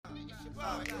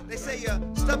They say a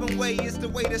stubborn way is the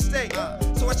way to stay.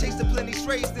 So I chased the plenty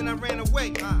strays, then I ran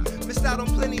away. Missed out on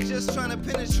plenty just trying to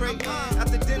penetrate.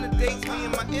 After dinner dates, me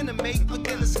and my inmate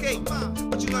couldn't escape.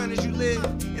 What you learn as you live,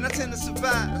 and I tend to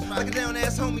survive. Like a down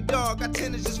ass homie dog, I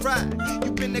tend to just ride.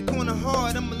 You been that corner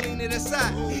hard, I'ma lean it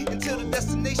aside. Until the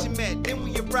destination met, then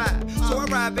we arrive. So I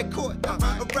arrive at court,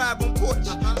 arrive on porch.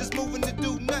 Just moving to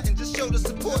do nothing, just show the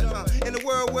support. In a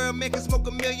world where a man can smoke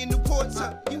a million Newports,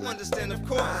 you understand, of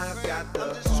course. I've got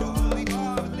the truthfully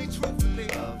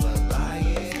of a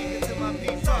lying. To my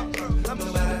people,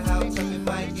 no matter how tough it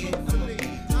might get, I'm a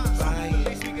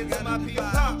lying. Speaking to my people,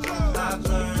 I've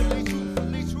learned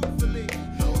truthfully,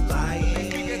 no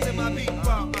lying. Speaking to my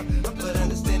people, but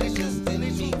understand it's just in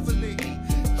me.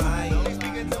 Lying.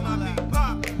 Speaking to my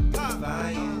people,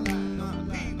 lying.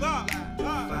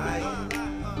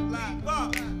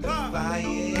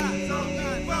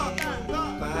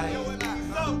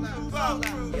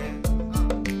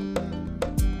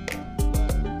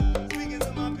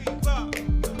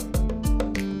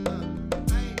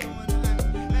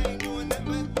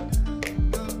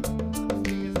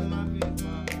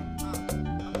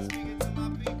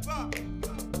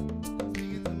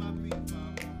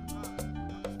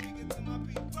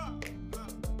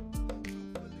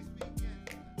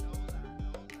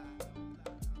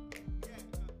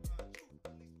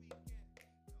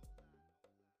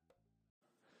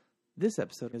 This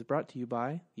episode is brought to you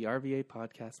by the RVA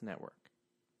Podcast Network.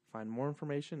 Find more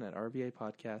information at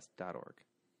rvapodcast.org.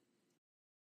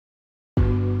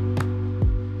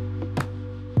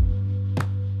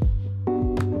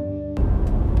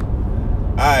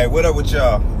 Alright, what up with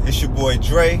y'all? It's your boy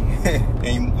Dre,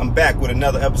 and I'm back with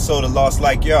another episode of Lost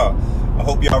Like Y'all. I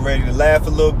hope y'all ready to laugh a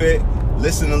little bit,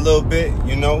 listen a little bit,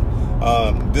 you know.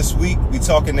 This week, we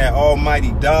talking that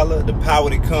almighty dollar, the power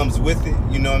that comes with it.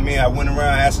 You know what I mean? I went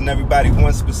around asking everybody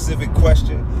one specific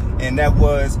question, and that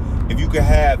was, if you could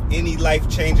have any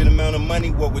life-changing amount of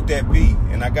money, what would that be?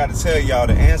 And I got to tell y'all,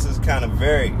 the answers kind of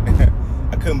varied.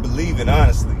 I couldn't believe it,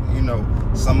 honestly. You know,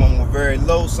 some of them were very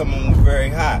low, some of them were very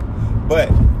high. But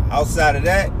outside of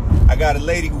that, I got a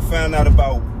lady who found out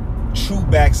about true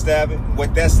backstabbing,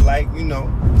 what that's like, you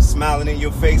know, smiling in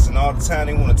your face and all the time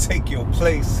they want to take your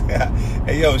place.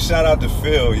 Hey, yo, shout out to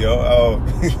Phil, yo.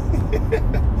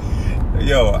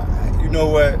 Yo, you know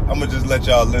what? I'm going to just let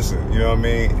y'all listen, you know what I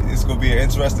mean? It's going to be an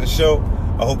interesting show.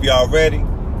 I hope y'all ready.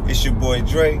 It's your boy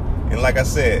Dre, and like I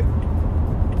said,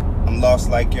 I'm lost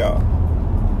like y'all.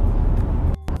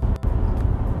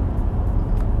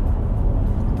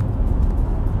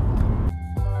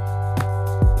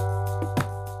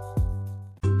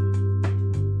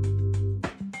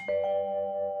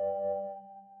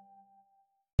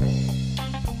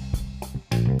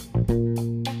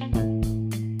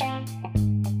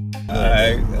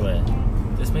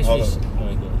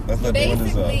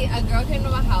 Basically, a girl came to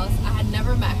my house. I had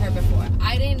never met her before.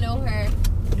 I didn't know her.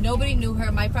 Nobody knew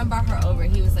her. My friend brought her over.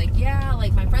 He was like, yeah,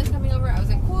 like my friend's coming over. I was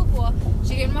like, cool, cool.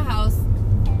 She came to my house.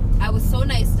 I was so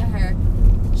nice to her.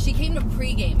 She came to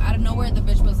pregame. Out of nowhere, the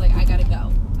bitch was like, I gotta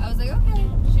go. I was like, okay.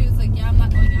 She was like, yeah, I'm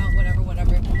not going out,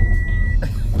 whatever.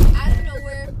 Out of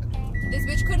nowhere, this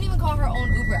bitch couldn't even call her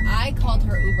own Uber. I called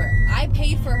her Uber. I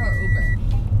paid for her Uber.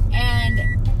 And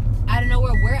out of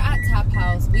nowhere, we're at Tap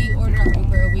House. We order our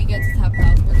Uber. We get to Tap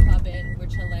House. We're clubbing. We're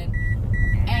chilling.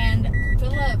 And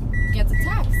Philip gets a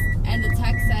text. And the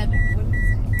text said, what did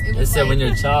it say? It said, when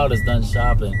your child is done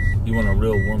shopping, you want a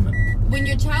real woman. When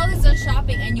your child is done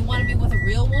shopping and you want to be with a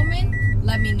real woman,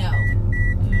 let me know.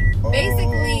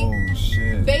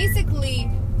 Basically,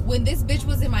 when this bitch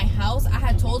was in my house, I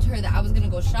had told her that I was going to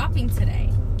go shopping today.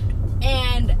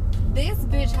 And this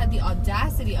bitch had the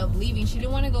audacity of leaving. She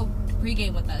didn't want to go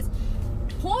pregame with us.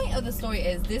 Point of the story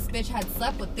is this bitch had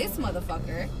slept with this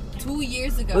motherfucker 2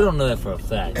 years ago. We don't know that for a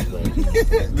fact, but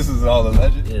this is all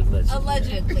alleged. Yeah,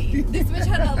 allegedly. This bitch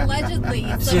had allegedly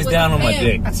slept She's with down on him. my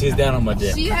dick. She's down on my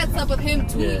dick. She had slept with him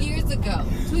 2 years ago.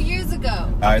 2 years ago.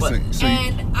 All right,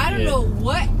 and I don't know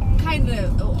what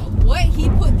he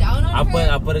put down on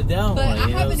her. I put it down but on her, I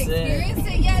haven't experienced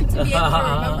it yet to be able to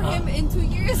remember him in 2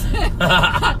 years.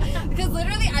 Because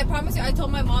literally, I promise you, I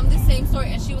told my mom the same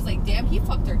story, and she was like, damn, he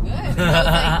fucked her good. And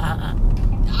I was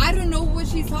like, I don't know what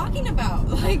she's talking about.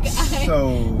 Like,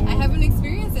 I haven't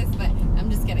experienced this, but I'm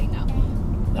just kidding now.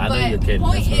 I know you're kidding.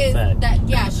 Point is that,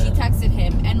 yeah, she texted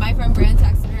him, and my friend Brand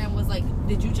texted her and was like,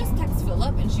 did you just text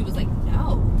Philip? And she was like,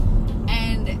 no.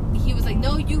 And he was like,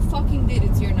 no, you fucking did.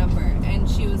 It's your number. And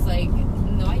she was like,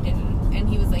 no, I didn't. And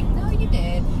he was like, no, you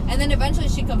did. And then eventually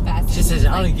she confessed. She says,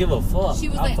 I don't give a fuck. She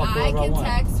was like, I can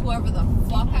text whoever the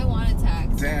fuck I want to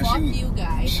text. Damn, fuck you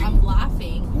guys. I'm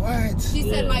laughing. What? She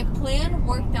said, my plan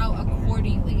worked out accordingly.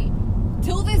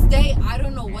 I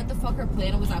don't know what the fuck her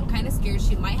plan was. I'm kind of scared.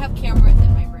 She might have cameras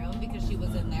in my room because she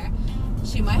was in there.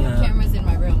 She might have cameras in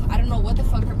my room. I don't know what the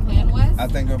fuck her plan was. I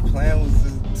think her plan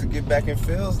was to get back in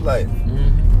Phil's life.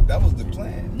 That was the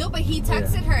plan. No, but he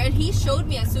texted her and he showed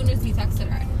me as soon as he texted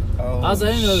her. Oh, I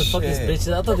didn't know the fuck these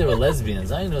bitches. I thought they were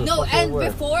lesbians. I didn't know the fuck they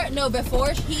were. Before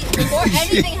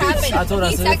anything happened, I told her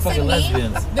I said they're fucking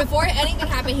lesbians. Before anything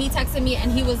happened, he texted me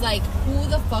and he was like, "Who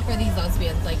the fuck are these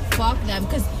lesbians? Like, fuck them."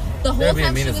 Because the whole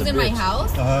time she was in my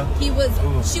house, she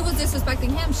was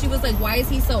disrespecting him. She was like, "Why is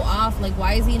he so off? Like,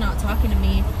 why is he not talking to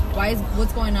me?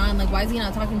 What's going on? Like, why is he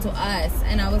not talking to us?"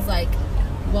 And I was like,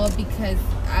 "Well, because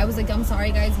I was like, I'm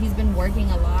sorry, guys. He's been working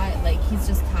a lot. Like, he's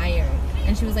just tired."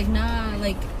 And she was like, "Nah,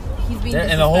 like." He's being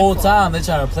and the whole time they're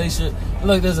trying to place you.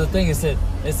 Look, there's a thing. It said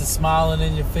it's the smiling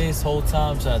in your face whole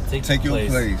time trying to take your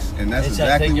place. And that's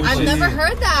exactly what I've never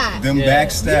heard that. Them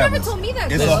backstabbers. You never told me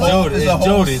that. It's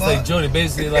Jody. It's like Jody.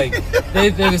 Basically, like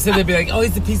they said they'd be like, "Oh,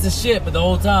 he's a piece of shit," but the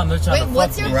whole time they're trying to fuck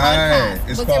what's your me. podcast?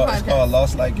 It's called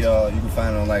Lost Like Y'all. You can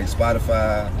find it on like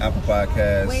Spotify, Apple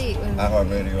Podcasts,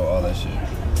 iHeartRadio, all that shit.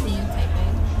 Can you type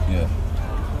in? Yeah.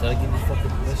 Did I give you fucking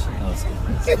permission? No, it's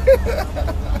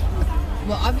good.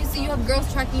 Well, obviously you have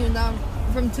girls tracking you down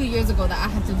from 2 years ago that I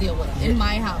had to deal with in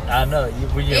my house. I know.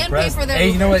 Were you impressed? Hey,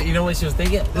 you know what she was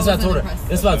thinking? This is what I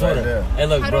told her. Hey,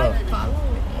 look, bro.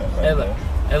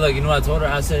 Hey, look, you know what I told her?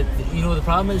 I said, you know what the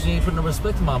problem is? You ain't put no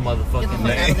respect to my motherfucking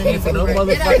name. You ain't put no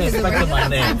motherfucking respect to my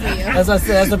name. As I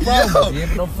said, that's the problem. You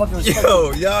ain't put no fucking respect.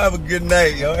 Yo, y'all have a good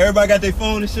night, yo. Everybody got their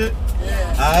phone and shit?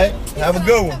 Yeah. All right, have a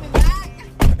good one.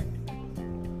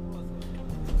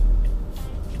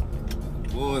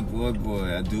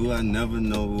 Boy, I never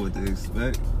know what to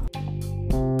expect.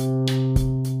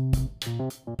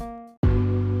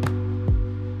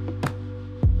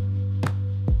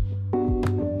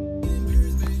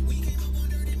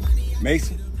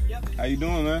 Mason, how you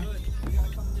doing, man?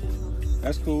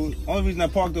 That's cool. Only reason I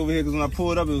parked over here because when I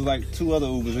pulled up, it was like 2 other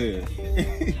Ubers here.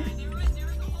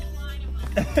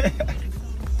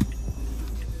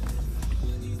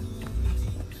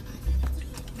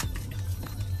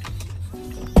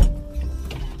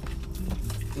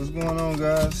 What's going on,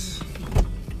 guys?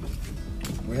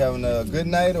 We having a good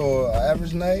night or an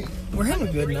average night? We're having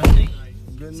a good night.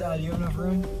 Good Sal, night. do you have enough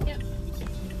room? Yep.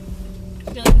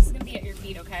 I feel like this is gonna be at your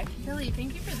feet, okay? Billy,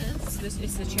 thank you for this. This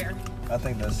is the chair. I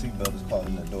think that seatbelt is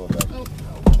calling the door back. Oh.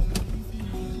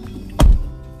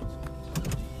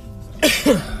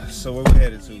 So where we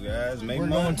headed to, guys? We're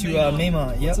going to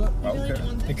Maymont. Yep. Okay.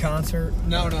 The concert.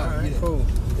 No. Right, cool.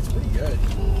 It's pretty good.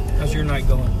 How's your night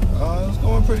going? It's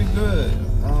going pretty good.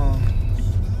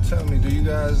 Tell me, do you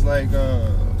guys like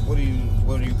what do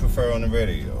you prefer on the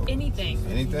radio? Anything.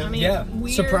 Anything? I mean, Yeah.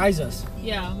 weird. Surprise us.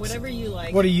 Yeah, whatever you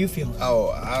like. What are you feeling?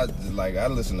 Oh, I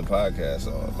listen to podcasts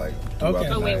throughout Okay.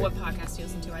 the Oh wait, night. what podcast do you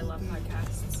listen to? I love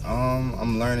podcasts.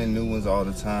 I'm learning new ones all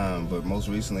the time, but most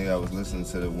recently I was listening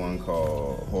to the one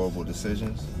called Horrible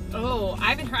Decisions. Oh,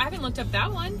 I haven't looked up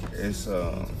that one. It's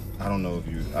I don't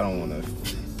want to.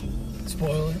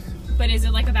 Spoil it. But is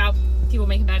it like about people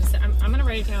making bad decisions? I'm gonna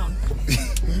write it down.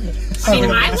 I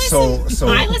mean, I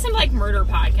listen to like murder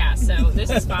podcasts, so this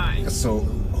is fine. So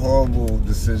Horrible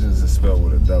Decisions is spelled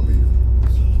with a W.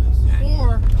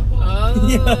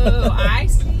 Oh, I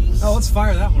see. Oh, let's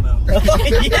fire that one up.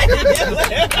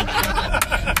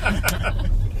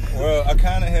 Well, I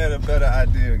kind of had a better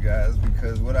idea, guys,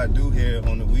 because what I do here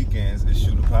on the weekends is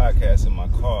shoot a podcast in my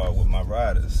car with my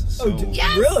riders. So,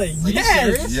 Yes! Really?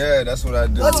 Yes. yeah, that's what I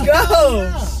do. Let's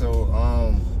go. So,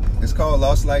 it's called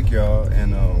Lost Like Y'all,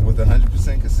 and with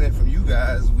 100% consent from you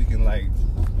guys, we can 110%.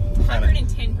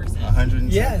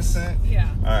 110%. Yes. Yeah.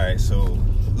 All right. So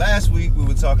last week we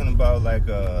were talking about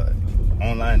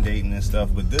online dating and stuff,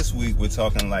 but this week we're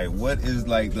talking what is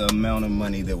the amount of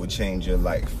money that would change your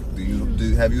life?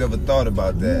 Have you ever thought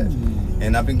about that?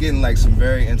 And I've been getting some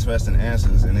very interesting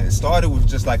answers, and it started with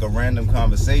just a random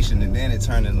conversation, and then it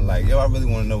turned into yo, I really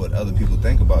want to know what other people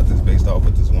think about this based off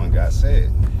what this one guy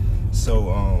said.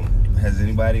 So has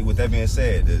anybody, with that being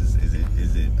said, is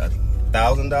it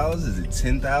 $1,000? Is it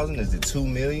 $10,000? Is it $2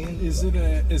 million? Is it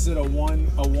a one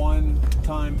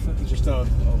time just a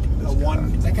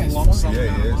one lump sum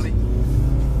amount of money?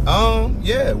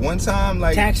 Yeah, one time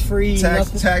tax free.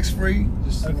 Tax free.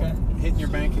 Just Okay. hitting your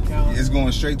bank account. It's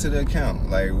going straight to the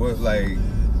account.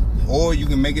 Or you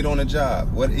can make it on a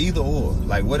job. Either or.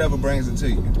 Whatever brings it to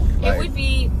you. It would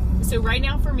be, so right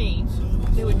now for me,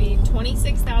 it would be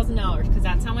 $26,000 because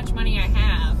that's how much money I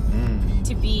have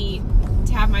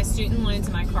to have my student loans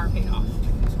and my car paid off.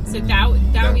 So that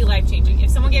would be life changing. If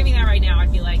someone gave me that right now,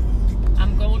 I'd be like,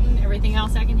 I'm golden. Everything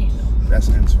else I can handle. That's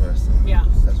interesting. Yeah.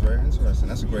 That's very interesting.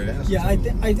 That's a great answer. Yeah, I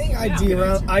think I'd be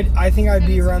around. I think I'd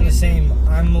be around the same.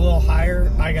 I'm a little higher.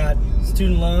 I got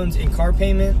student loans and car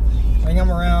payment. I think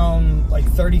I'm around like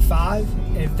 35.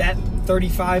 If that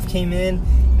 35 came in,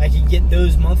 I could get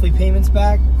those monthly payments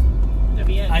back. That'd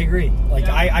be it. I agree. Like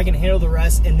I can handle the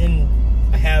rest, and then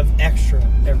I have extra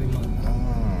every month.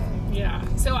 Yeah.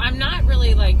 So I'm not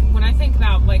really like, when I think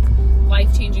about like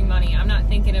life-changing money, I'm not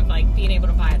thinking of like being able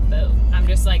to buy a boat. I'm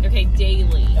just like, okay,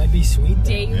 daily. That'd be sweet. Though.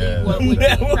 Daily, what would be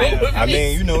right? I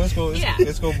mean, you know,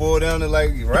 it's gonna boil down to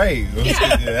like, right?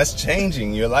 That's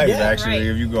changing your life actually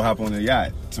if you go hop on a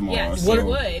yacht tomorrow. Yes, it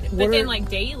would. But then like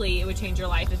daily, it would change your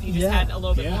life if you just had a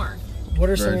little bit more. What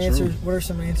are some answers? What are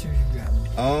some answers you got?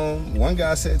 One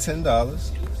guy said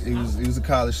 $10. He was a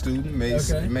college student.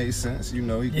 Made sense. You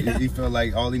know, he felt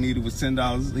like all he needed was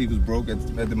 $10. He was broke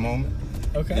at the moment.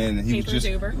 Okay. And he was just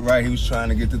Uber. right. He was trying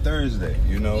to get to Thursday.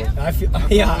 You know. Yeah. I feel.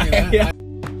 Yeah.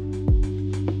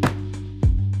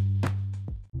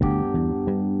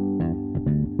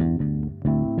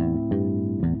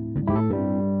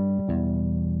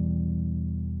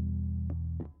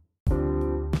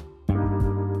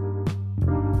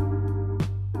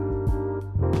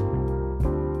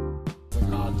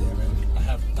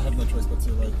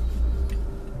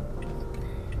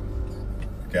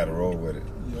 Gotta roll with it.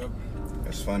 Yep.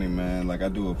 It's funny, man. Like I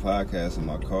do a podcast in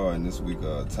my car, and this week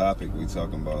topic we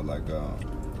talking about like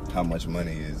how much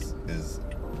money is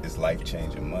life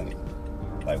changing money.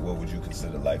 Like, what would you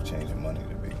consider life changing money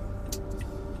to be?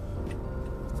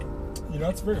 You know,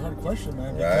 that's a very hard question,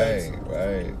 man.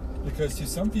 Right. Because to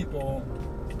some people,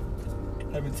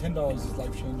 having $10 is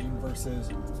life changing versus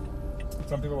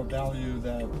some people value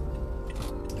that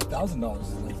 $1,000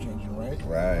 is life changing, right?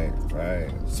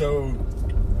 Right. So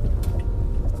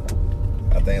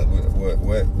I think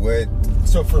what.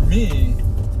 So for me,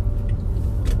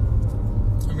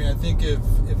 I mean, I think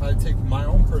if I take my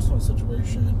own personal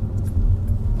situation,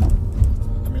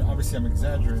 I mean, obviously I'm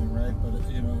exaggerating, right?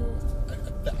 But you know,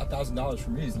 $1,000 for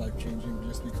me is life changing,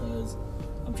 just because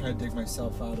I'm trying to dig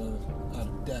myself out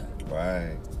of debt.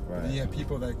 Right. And you have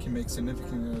people that can make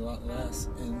significantly a lot less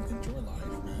and enjoy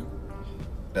life, man.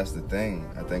 That's the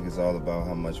thing. I think it's all about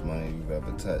how much money you've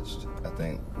ever touched. I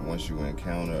think once you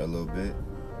encounter a little bit,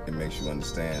 it makes you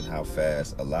understand how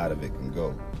fast a lot of it can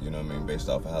go. You know what I mean? Based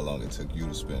off of how long it took you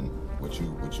to spend what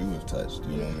you have touched.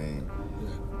 You know what I mean?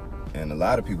 Yeah. And a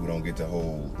lot of people don't get to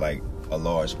hold like a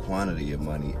large quantity of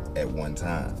money at one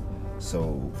time.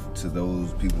 So to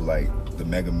those people like the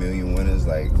Mega Million winners,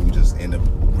 like who just end up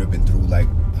ripping through like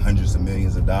hundreds of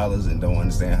millions of dollars and don't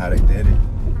understand how they did it,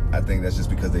 I think that's just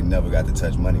because they never got to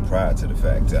touch money prior to the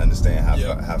fact to understand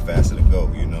how fast it'll go,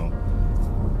 you know.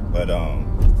 But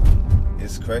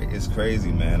it's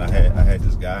crazy, man. I had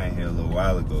this guy in here a little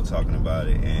while ago talking about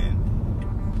it, and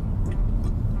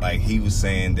like he was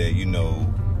saying that, you know,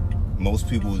 most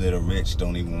people that are rich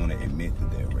don't even want to admit that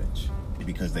they're rich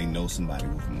because they know somebody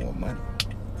with more money.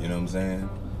 You know what I'm saying?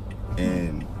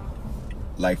 And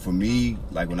like for me,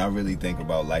 like when I really think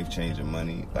about life-changing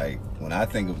money, like when I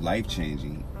think of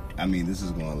life-changing, I mean, this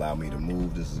is going to allow me to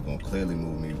move. This is going to clearly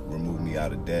remove me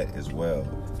out of debt as well.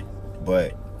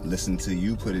 But listen to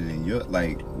you put it in your,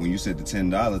 like when you said the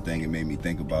 $10 thing, it made me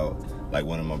think about like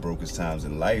one of my brokest times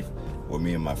in life where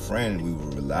me and my friend, we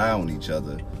would rely on each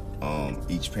other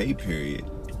each pay period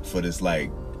for this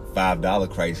like $5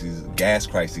 crisis, gas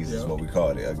crisis is what we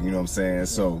called it. You know what I'm saying?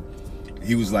 So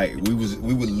he was like, we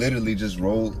would literally just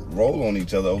roll on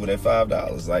each other over that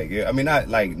 $5. Like, I mean, not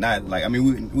like, I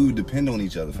mean, we would depend on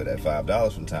each other for that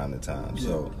 $5 from time to time. Yeah.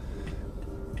 So,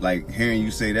 like, hearing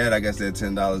you say that, I guess that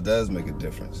 $10 does make a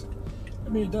difference. I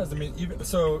mean, it does. I mean, even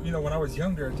so, you know, when I was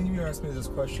younger, I think you asked me this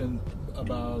question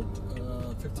about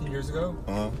 15 years ago.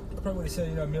 I probably would have said,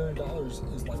 you know, $1 million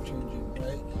is life changing,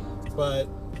 right? But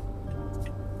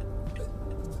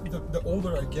the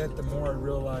older I get, the more I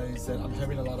realize that I'm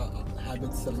having a lot of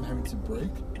habits that I'm having to break.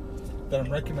 That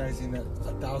I'm recognizing that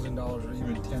 $1,000 or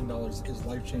even $10 is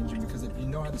life changing, because if you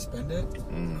know how to spend it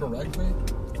correctly,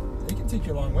 it can take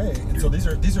you a long way. And so these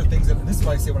are things that, this is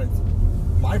why I say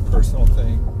my personal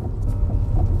thing,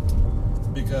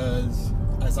 because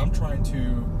as I'm trying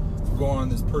to go on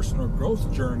this personal growth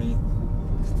journey,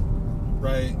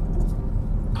 right,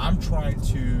 I'm trying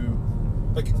to,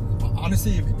 like,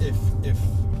 honestly,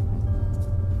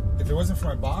 if it wasn't for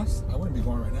my boss, I wouldn't be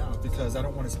going right now, because I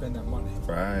don't want to spend that money.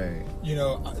 Right. You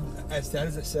know, as sad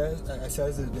as it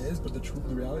is, but the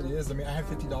reality is, I mean, I have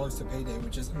 $50 to payday,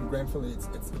 which is, I mean, gratefully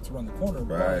it's around the corner.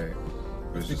 Right.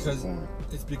 But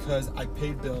it's because I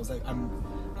paid bills. Like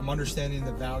I'm understanding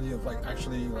the value of like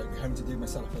actually like having to dig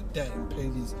myself out of debt and pay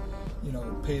these, you know,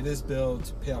 pay this bill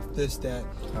to pay off this debt.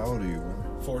 How old are you,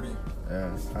 bro? 40.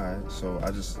 Yeah. All right. So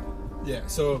I just. Yeah.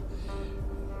 So.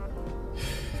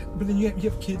 But then you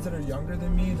have kids that are younger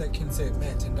than me that can say,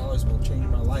 man, $10 will change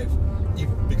my life,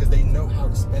 even because they know how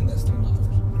to spend that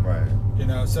 $10. Right. You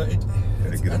know, so it'll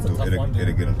get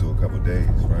them through a couple of days,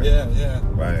 right? Yeah.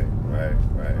 Right.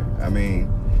 I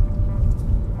mean,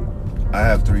 I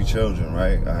have 3 children,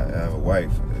 right? I have a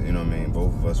wife, you know what I mean?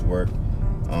 Both of us work.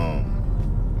 I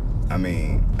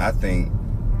mean, I think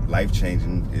life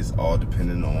changing is all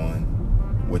dependent on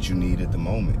what you need at the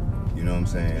moment. You know what I'm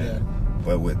saying? Yeah.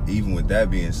 But even with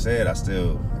that being said, I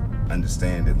still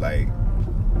understand that, like,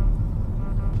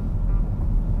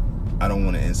 I don't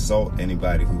want to insult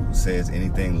anybody who says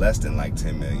anything less than like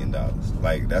 $10 million.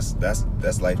 Like that's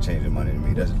life-changing money to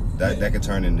me. That could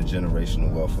turn into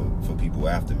generational wealth for people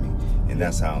after me, and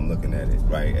that's how I'm looking at it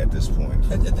right at this point.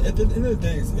 At the end of the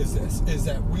day, is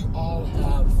that we all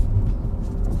have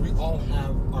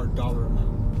our dollar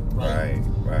amount, right?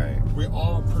 Right. We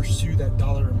all pursue that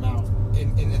dollar amount,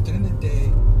 and at the end of the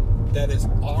day, that is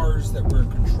ours, that we're in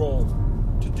control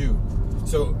to do.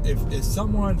 So if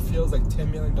someone feels like $10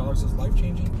 million is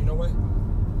life-changing, you know what?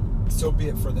 So be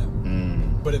it for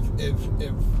them. But if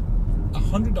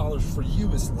 $100 for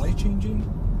you is life-changing,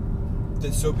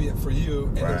 then so be it for you.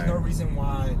 And there's no reason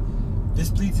why this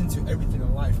bleeds into everything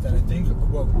in life. That I think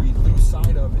what we lose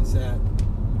sight of is that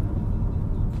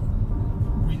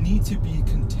we need to be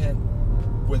content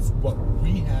with what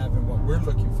we have and what we're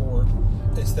looking for,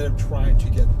 instead of trying to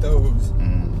get those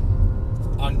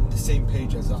on the same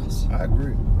page as us. I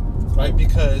agree. Right?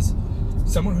 Because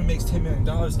someone who makes $10 million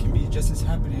can be just as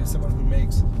happy as someone who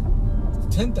makes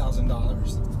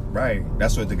 $10,000. Right.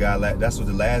 That's what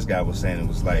the last guy was saying. It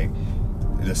was like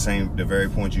the very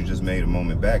point you just made a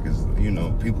moment back is, you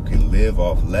know, people can live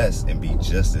off less and be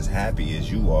just as happy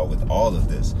as you are with all of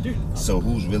this. Dude. So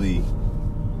who's really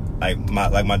like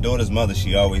my daughter's mother,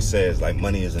 she always says, like,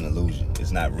 money is an illusion.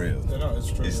 It's not real. No,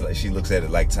 it's true. It's like she looks at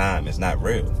it like time. It's not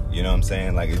real. You know what I'm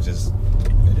saying? Like, it is.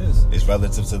 It's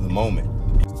relative to the moment.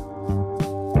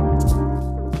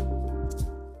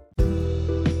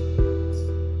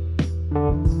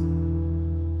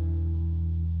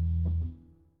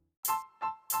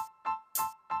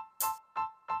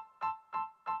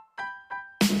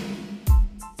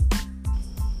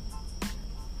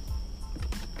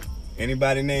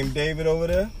 Anybody named David over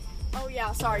there? Oh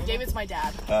yeah, sorry. David's my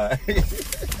dad. I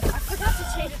forgot to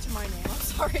change it to my name. I'm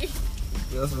sorry.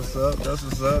 That's what's up.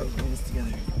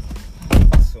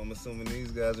 So I'm assuming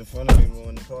these guys in front of me were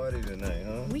on the party tonight,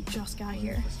 huh? We just got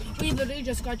here. We literally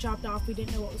just got dropped off. We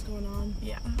didn't know what was going on.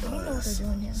 Yeah. I don't know what they're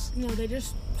doing here. No, we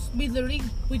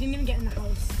didn't even get in the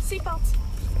house. Seatbelts.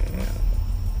 Yeah.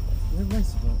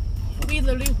 We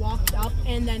literally walked up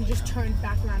and then just turned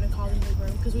back around and called an Uber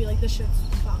because we this shit's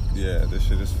fucked. Yeah, this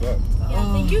shit is fucked.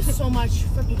 Yeah, thank you so much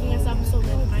for picking us up so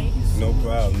late at night. No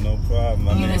problem.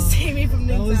 You're gonna save me from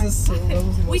the inside.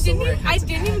 I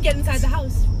didn't even get inside the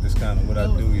house. That's kind of what I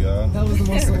do, y'all. That was the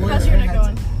most How's your night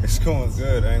going? It's going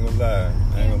good. I ain't gonna lie.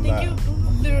 Thank you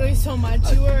literally so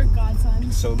much. You are a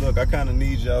godsend. So look, I kind of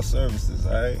need y'all services,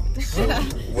 all right? So, no,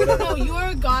 you are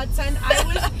a godsend. I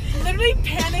was literally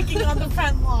panicking on the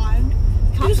front lawn.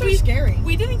 Cops are scary.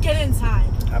 We didn't get inside.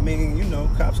 I mean, you know,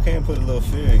 cops can put a little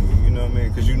fear in you, you know what I mean?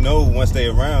 Because you know once they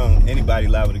around, anybody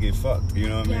liable to get fucked, you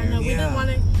know what I mean? No, we didn't want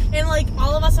to. And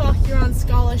all of us walk here on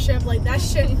scholarship, that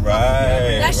shit.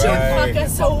 That shit fuck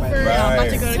us over. I'm about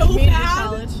to go to so community bad.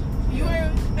 college. You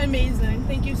are amazing.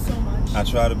 Thank you so much. I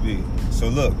try to be. So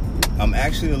look, I'm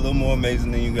actually a little more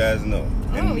amazing than you guys know.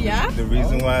 And the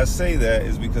reason why I say that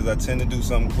is because I tend to do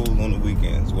something cool on the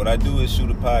weekends. What I do is shoot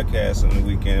a podcast on the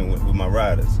weekend with my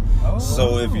riders.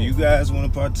 So if you guys want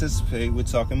to participate, we're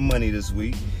talking money this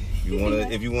week.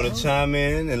 If you wanna chime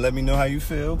in and let me know how you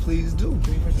feel, please do.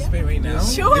 Can we participate right now?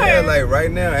 Sure. Yeah, like right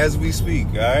now as we speak.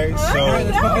 All right.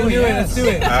 Let's do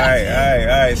it. All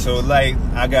right. So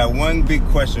I got one big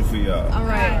question for y'all. All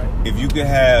right. If you could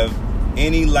have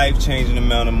any life-changing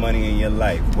amount of money in your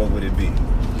life, what would it be?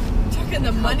 Talking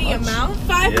the money amount?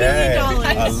 $5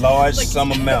 million. A large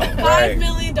sum amount, right? $5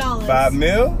 million. $5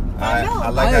 million? I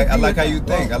like how you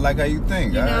think. I like how you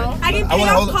think. You know, I can pay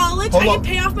off college. I can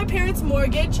pay off my parents'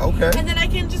 mortgage. Okay. And then I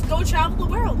can just go travel the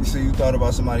world. So you thought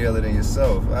about somebody other than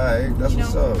yourself. All right, that's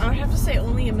what's up. I would have to say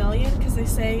only $1 million because they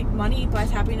say money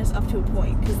buys happiness up to a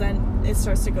point because then it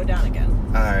starts to go down again.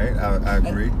 All right, I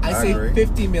agree. I say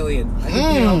 $50 million. I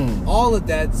can pay off all the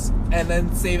debts and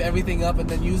then save everything up and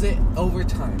then use it over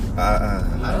time.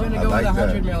 I'm gonna go with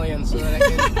 $100 million so that I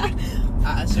can.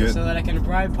 So that I can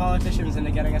bribe politicians into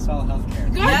getting us all health care.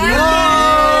 Yo,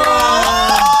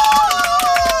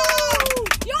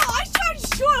 I started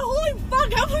short. Holy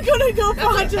fuck, I'm gonna gonna go for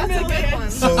 100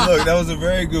 million. So look, that was a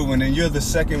very good one, and you're the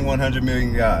second 100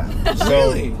 million guy. So,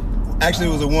 really? Actually,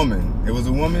 it was a woman. It was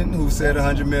a woman who said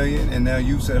 100 million, and now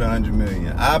you said 100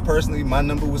 million. I personally, my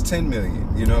number was 10 million.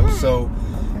 You know, so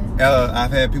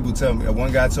I've had people tell me.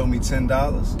 One guy told me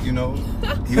 $10. You know,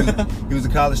 he was a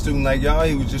college student like y'all.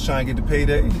 He was just trying to get the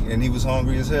payday, and he was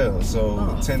hungry as hell. So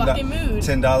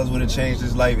 $10 would have changed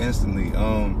his life instantly.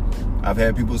 I've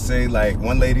had people say, like,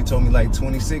 one lady told me like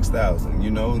 26,000. You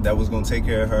know, that was gonna take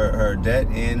care of her debt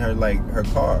and her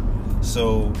car.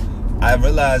 So I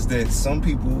realized that some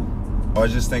people are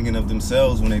just thinking of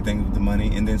themselves when they think of the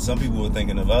money, and then some people are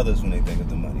thinking of others when they think of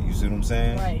the money. You see what I'm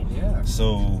saying? Right. Yeah.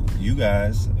 So you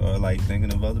guys are like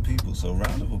thinking of other people. So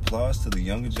round of applause to the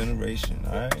younger generation.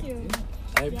 All right. Thank you.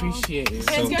 I appreciate it.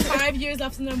 Kids got 5 years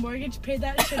left in their mortgage, pay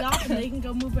that shit off, and they can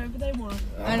go move wherever they want.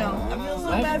 I know. I feel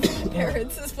so bad for the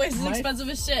parents. This place is expensive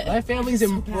as shit. My family's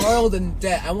embroiled in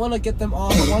debt. I want to get them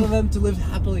all. I want them to live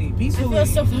happily, peacefully. I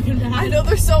feel so fucking bad. I know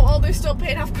they're so old. They're still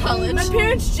paying off college. My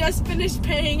parents just finished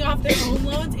paying off their home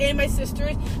loans, and my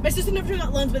sister's. My sister never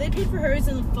got loans, but they paid for hers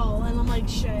in the fall, and I'm like,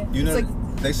 shit. You know,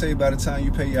 they say by the time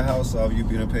you pay your house off, you've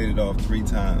been paid it off 3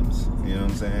 times. You know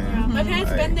what I'm saying? Yeah. My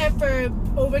parents been there for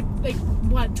over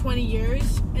 20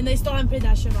 years, and they still haven't paid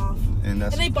that shit off. And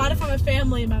they bought it from a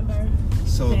family member.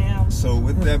 So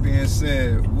with that being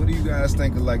said, what do you guys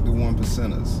think of like the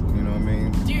 1%ers? You know what I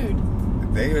mean? Dude.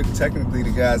 They are technically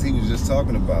the guys he was just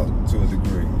talking about to a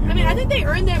degree. I mean, I think they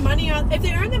earn their money on. If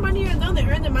they earn their money on their own, they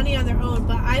earn their money on their own.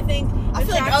 But I think I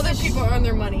feel like other people earn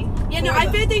their money. Yeah, no,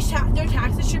 I feel like their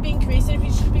taxes should be increased, and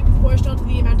it should be proportional to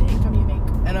the amount of income you make.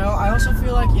 And I also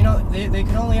feel like, you know, they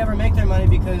can only ever make their money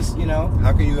because, you know,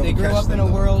 how can you they grew up in a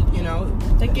world, you know,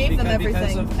 that gave them everything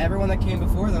because of everyone that came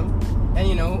before them. And,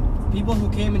 you know, people who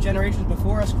came in generations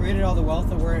before us created all the wealth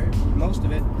that most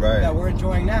of it, that we're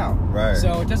enjoying now. Right.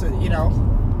 So it doesn't, you know,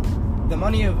 the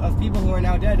money of people who are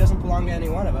now dead doesn't belong to any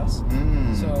one of us.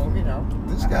 So, you know.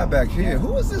 This guy back here,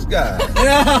 who is this guy?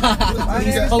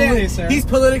 He's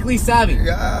politically savvy.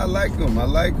 Yeah, I like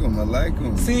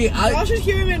him. See, I should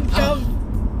hear him and go.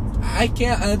 I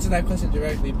can't answer that question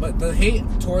directly, but the hate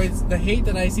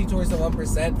that I see towards the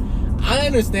 1%, I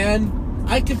understand.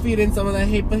 I could feed in some of that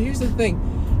hate, but here's the thing: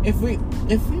 if we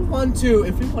want to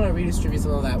redistribute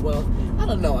some of that wealth, I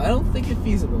don't know. I don't think it's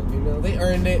feasible. You know, they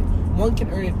earned it. One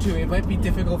can earn it too. It might be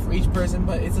difficult for each person,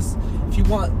 but it's just, if you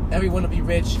want everyone to be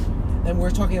rich, then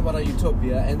we're talking about a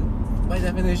utopia, and by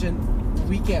definition,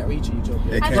 we can't reach a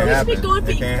utopia. I think we should be going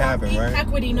for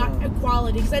equity, not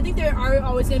equality, because I think there are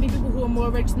always going to be people who are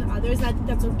more rich than others, and I think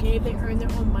that's okay if they earn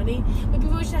their own money. But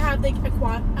people should have like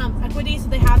equity, so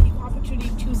they have equal opportunity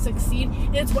to succeed,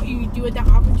 and it's what you do with that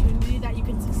opportunity that you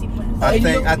can succeed with. I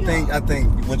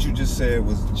think what you just said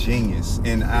was genius,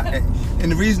 and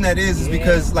and the reason that is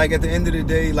because, like, at the end of the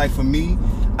day, like, for me,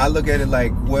 I look at it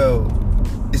like, well,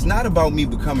 it's not about me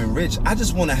becoming rich. I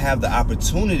just want to have the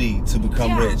opportunity to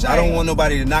become rich. I don't want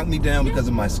nobody to knock me down because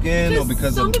of my skin or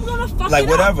because of like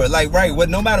whatever. Like, right,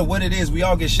 no matter what it is, we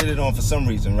all get shitted on for some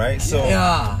reason, right? So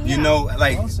you know,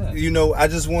 like, you know, I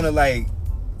just want to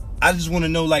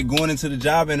know, like, going into the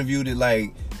job interview that,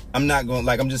 like, I'm not going,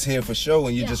 like, I'm just here for show,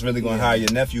 and you're just really going to hire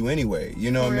your nephew anyway.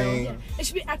 You know what I mean? Yeah. It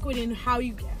should be equity in how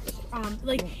you get,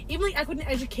 like, even like equity in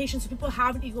education, so people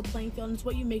have an equal playing field, and it's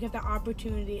what you make of that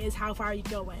opportunity is how far you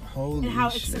go in. Holy and how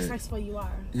shit. successful you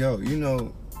are. Yo, you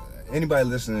know, anybody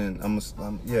listening, I'm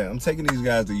taking these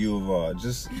guys to U of R.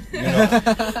 Just, you know, I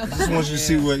just want you to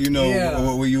see what, you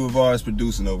know, what U of R is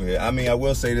producing over here. I mean, I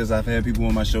will say this: I've had people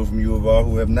on my show from U of R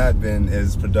who have not been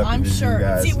as productive as you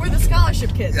guys. See, we're the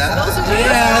scholarship kids. Those are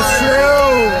that's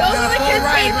true. Those are the kids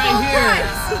right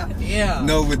here. Yeah.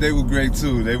 No, but they were great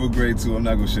too. I'm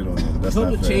not gonna shit on them. That's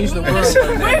not fair. Change the world.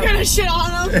 We're gonna shit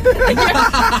on them.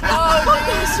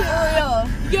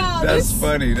 That's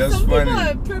funny. Some people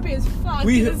are preppy as fuck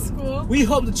in school. We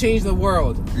hope to change the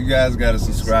world. You guys gotta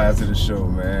subscribe to the show,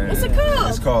 man. What's it called?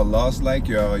 It's called Lost Like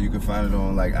Y'all. You can find it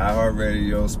on like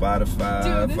iHeartRadio,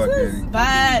 Spotify. Dude, this is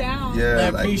bad.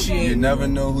 Yeah, I appreciate you never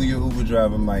know who your Uber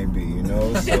driver might be, you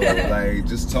know? So like,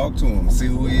 just talk to him, see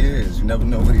who he is. You never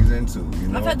know what he's into, you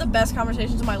know? I've had the best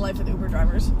conversations of my life with Uber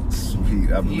drivers.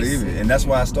 Sweet, I believe it. And that's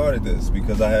why I started this,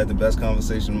 because I had the best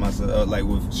conversation with myself, like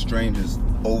with strangers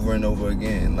over and over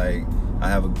again. Like, I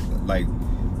have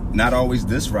not always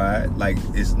this ride, like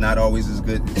it's not always as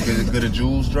good a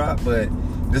jewels drop, but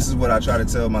this is what I try to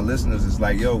tell my listeners. It's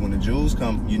like, yo, when the jewels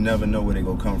come, you never know where they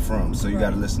gonna come from, so you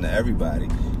gotta listen to everybody.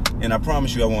 And I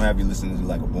promise you, I won't have you listening to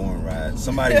like a boring ride.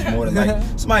 Somebody's more than like,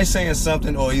 somebody's saying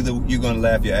something, or either you're gonna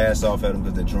laugh your ass off at them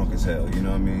because they're drunk as hell, you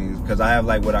know what I mean? Because I have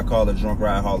like what I call a drunk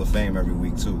ride hall of fame every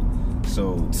week too.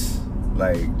 So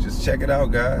Like, just check it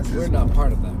out, guys. We're not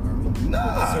part of that, bro.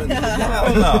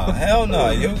 Nah, hell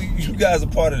no. You guys are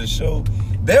part of the show.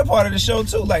 They're part of the show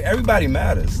too. Like, everybody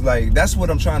matters. Like, that's what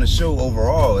I'm trying to show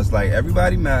overall. It's like,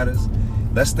 everybody matters.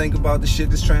 Let's think about the shit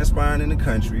that's transpiring in the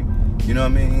country. You know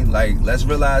what I mean? Like, let's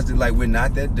realize that, like, we're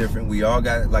not that different. We all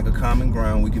got, like, a common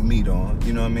ground we can meet on.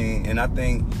 You know what I mean? And I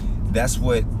think that's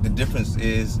what the difference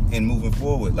is in moving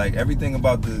forward. Like, everything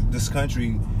about this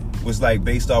country was, like,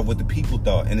 based off what the people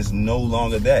thought, and it's no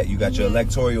longer that. You got your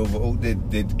electoral vote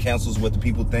that cancels what the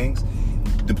people thinks.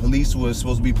 The police were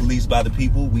supposed to be policed by the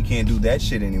people. We can't do that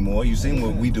shit anymore. You seen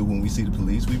what we do when we see the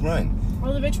police? We run.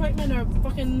 All the rich white men are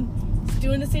fucking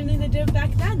doing the same thing they did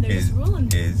back then. They're just ruling.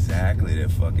 Exactly, they're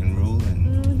fucking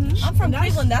ruling. I'm from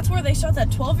Cleveland. That's where they shot that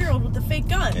 12-year-old with the fake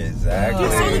gun. Exactly.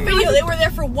 You saw the video. They were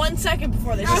there for 1 second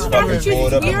before they shot him. Fucking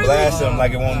pulled up and blasted him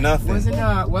like it won't nothing.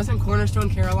 Wasn't Cornerstone,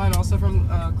 Caroline also from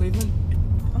Cleveland?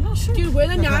 I'm not sure. Dude, we're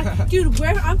the not. Dude,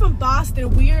 I'm from Boston.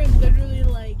 We are literally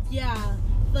like,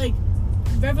 like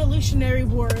Revolutionary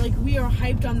War. Like, we are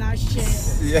hyped on that shit.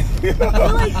 Yeah.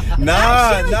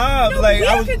 Like,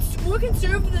 we're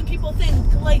conservative than people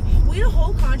think. Like, we had a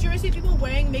whole controversy of people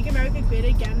wearing "Make America Great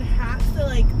Again" hats to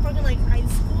like fucking like high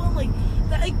school. Like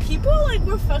that, like people like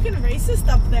were fucking racist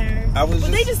up there.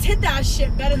 They just hit that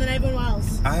shit better than everyone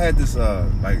else. I had this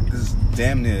this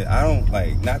damn near. I don't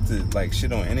like not to like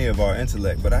shit on any of our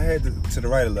intellect, but I had to the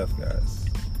right or left, guys.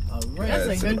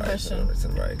 That's a good question. To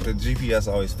the right. The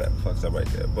GPS always fucks up right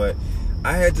there. But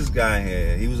I had this guy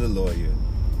here. He was a lawyer.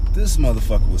 This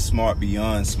motherfucker was smart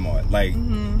beyond smart. Like,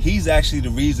 he's actually the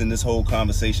reason this whole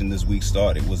conversation this week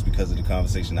started, was because of the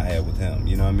conversation I had with him.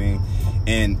 You know what I mean?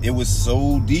 And it was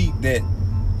so deep that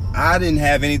I didn't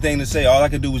have anything to say. All I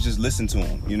could do was just listen to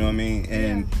him. You know what I mean?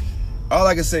 And all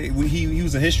I could say, he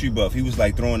was a history buff. He was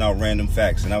like throwing out random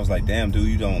facts, and I was like, "Damn, dude,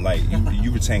 you don't like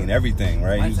you retain everything,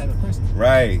 right?" My type of person.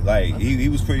 Right, like he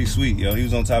was pretty sweet, yo. He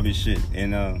was on top of his shit.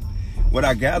 And what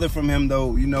I gathered from him,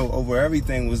 though, you know, over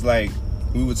everything was like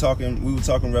we were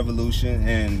talking revolution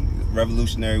and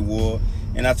Revolutionary War,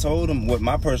 and I told him what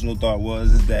my personal thought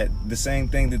was is that the same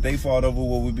thing that they fought over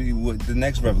would be what the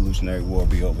next Revolutionary War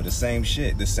be over. The same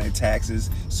shit, the same taxes,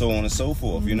 so on and so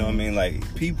forth. You know what I mean?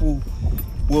 Like, people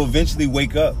will eventually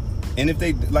wake up, and if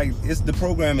they like, the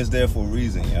program is there for a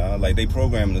reason, y'all. Like, they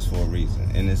programming us for a reason,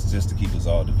 and it's just to keep us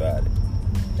all divided.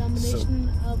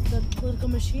 Domination of the political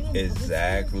machine.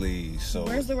 Exactly. So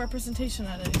where's the representation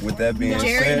at it? With that being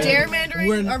said,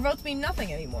 gerrymandering, our votes mean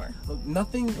nothing anymore.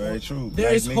 Nothing. Very true.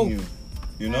 There is hope.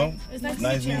 You know? It's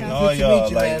nice meeting all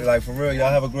y'all. Like for real, y'all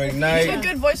have a great night. You have a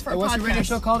good voice for a podcast. What's your radio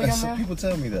show called again, man? People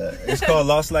tell me that. It's called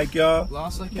Lost Like Y'all.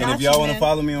 Lost Like Y'all. And if y'all want to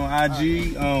follow me on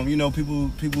IG, you know, people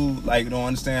like don't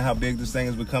understand how big this thing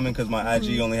is becoming because my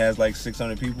IG only has like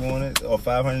 600 people on it or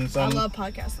 500 and something. I love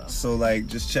podcasts though. So like,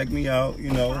 just check me out. You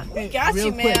know. Got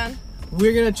you, man.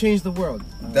 We're gonna change the world.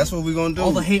 That's what we're gonna do.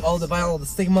 All the hate, all the violence, all the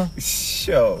stigma.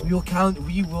 Sure. We will conquer.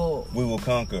 We will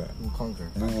conquer.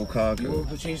 We will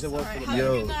change the world. Right,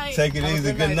 yo, take it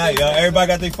easy. Good night, y'all. Everybody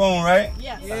got their phone, right?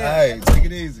 Yes. All right, take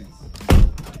it easy.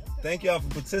 Thank y'all for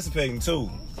participating too.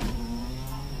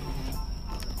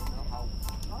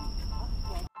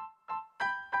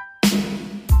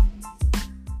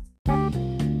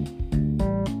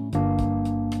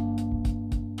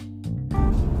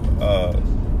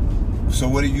 So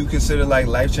what do you consider like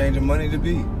life-changing money to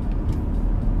be?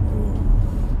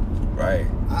 Right.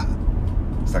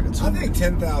 It's like I think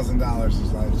 $10,000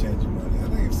 is life-changing money. I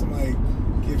think if somebody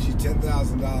gives you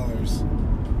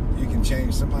 $10,000, you can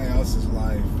change somebody else's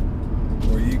life,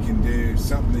 or you can do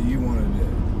something that you want to do.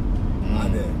 I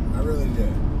did. I really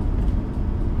did.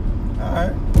 All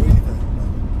right. What do you think?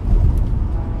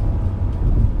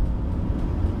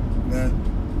 No?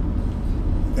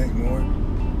 You think more?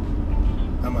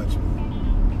 How much more?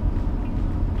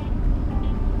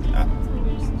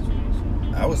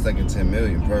 I was thinking 10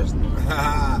 million personally.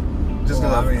 Just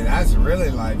well, I mean, that's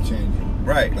really life-changing.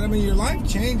 Right. But I mean, your life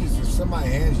changes if somebody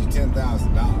hands you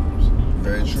 $10,000.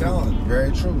 Very true. Telling you.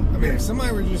 Very true. I mean, if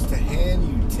somebody were just to hand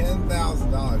you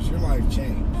 $10,000, your life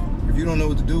changed. If you don't know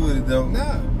what to do with it, though,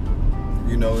 no.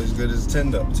 You know, as good as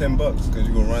 $10 because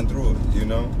you're gonna run through it. You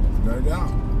know. No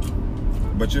doubt.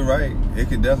 But you're right. It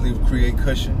could definitely create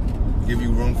cushion, give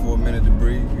you room for a minute to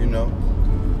breathe. You know,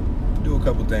 do a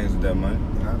couple things with that money.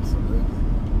 Absolutely.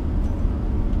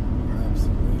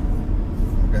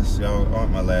 I guess y'all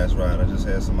aren't my last ride. I just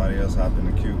had somebody else hop in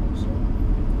the queue. So.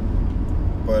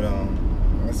 But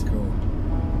that's cool.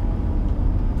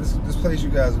 This place you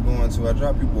guys are going to, I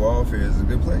drop people off here. Is it a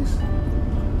good place?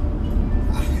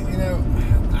 You know,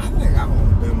 I think I've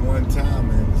only been one time,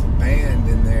 and it was a band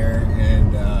in there,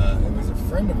 and it was a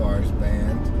friend of ours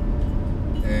band,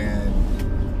 And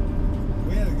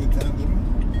we had a good time, didn't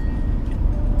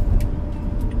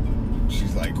we?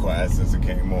 She's like quiet since it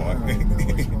came on. I don't even know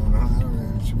what's going on. I don't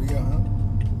know. Should we go home?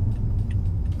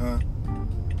 Huh?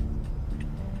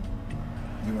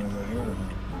 You want to go here or home?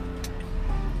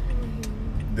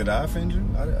 Did I offend you?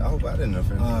 I hope I didn't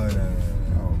offend you. Oh, no.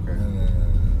 Oh, okay.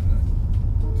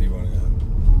 No. Do you want to go home?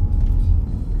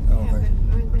 I don't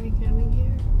think. Aren't they coming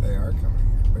here? They are coming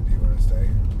here, but do you want to stay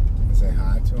here and say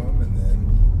hi to them, and then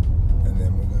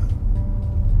we'll go?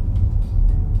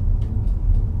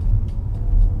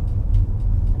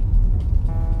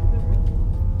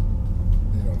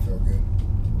 You don't feel good?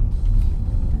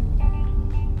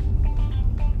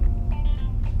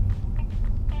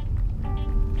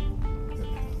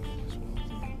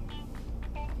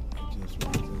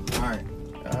 All right.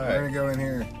 We're gonna go in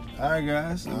here. All right,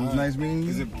 guys. It was nice meeting you.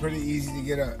 Is it pretty easy to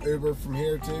get an Uber from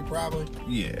here too? Probably.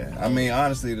 Yeah. I mean,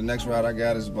 honestly, the next ride I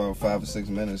got is about 5 or 6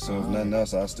 minutes. So if nothing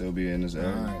else, I'll still be in this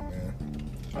area. All right, man.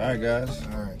 All right, guys.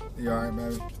 All right. You all right,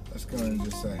 baby? Let's go and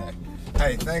just say hey.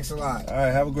 Hey, thanks a lot. All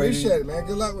right. Have a great Appreciate it, man.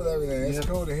 Good luck with everything. It's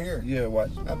cool to hear. Yeah.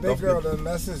 Watch. That big girl done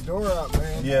messed this door up,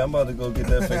 man. Yeah, I'm about to go get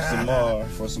that fixed tomorrow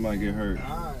before somebody get hurt.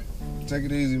 All right. Take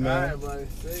it easy, man. All right, buddy.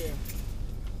 See ya.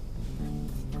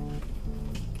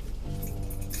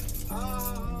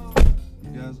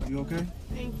 You guys, you okay?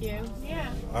 Thank you.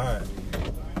 Yeah. All right.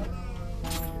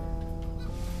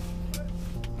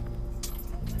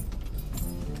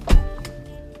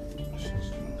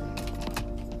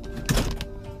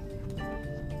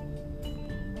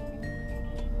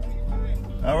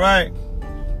 All right.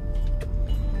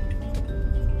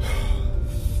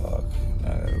 Fuck. Now I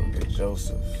gotta go get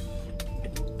Joseph.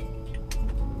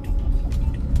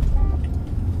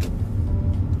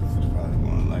 He's probably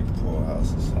going like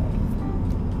poorhouse or something.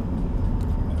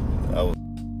 I was.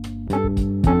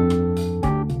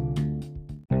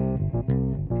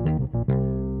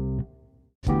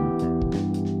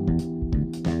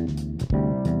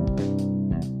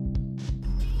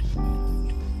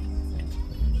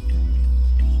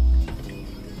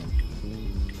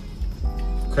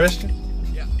 Christian?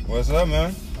 Yeah. What's up,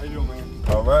 man? How you doing, man?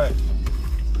 All right.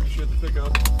 Appreciate the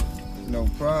pickup. No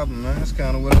problem, man. That's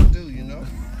kind of what I do, you know?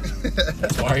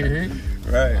 That's why you're here?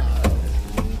 Right.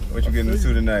 What you getting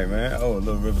into tonight, man? Oh, a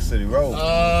little River City Road.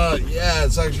 Yeah,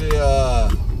 it's actually a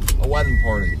wedding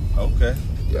party. Okay.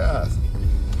 Yeah.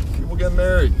 People getting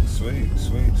married. Sweet.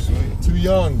 Too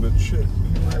young, but shit.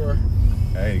 Here we are.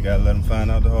 Hey, you gotta let them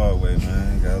find out the hard way,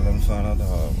 man. You gotta let them find out the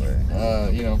hard way.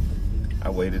 You know. I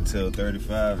waited till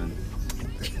 35 and...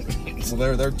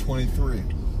 Well, they're 23.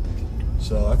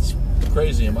 So that's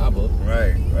crazy in my book.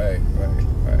 Right. I'm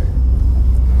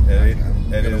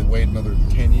gonna wait another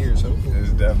 10 years, hopefully.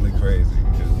 It's definitely crazy.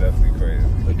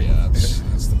 But yeah,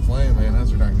 that's the plan, man.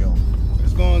 How's it not going?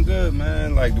 It's going good,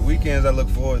 man. Like the weekends I look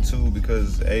forward to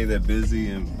because A, they're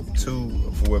busy, and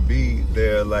 2, for B,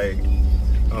 they're like,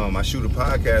 I shoot a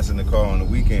podcast in the car on the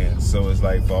weekends. So it's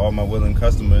like for all my willing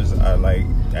customers, I like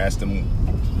ask them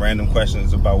random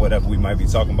questions about whatever we might be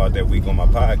talking about that week on my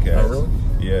podcast. Oh, really?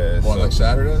 Yeah. What, like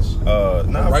Saturdays?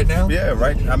 Nah, right now? Yeah,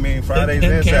 right. I mean, Fridays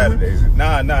and Saturdays.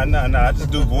 Nah. I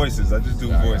just do voices.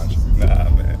 Nah,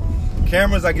 man.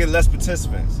 Cameras, I get less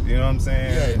participants. You know what I'm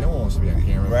saying? Yeah, no one wants to be on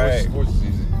camera. Right. Voice is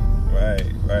easy. Right.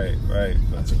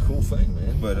 That's a cool thing,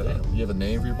 man. But you have a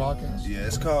name for your podcast? Yeah,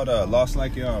 it's called Lost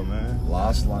Like Y'all, man.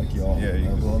 Lost Like Y'all. Yeah,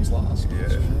 everyone's lost.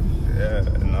 Yeah.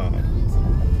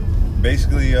 And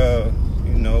basically,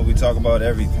 we talk about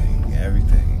everything.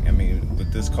 I mean,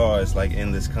 with this car, it's like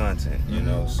endless content, you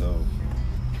know. So,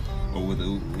 or with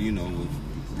with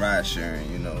ride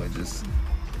sharing, it just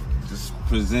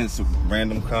presents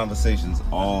random conversations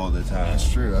all the time. That's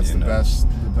true. That's the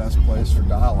best place for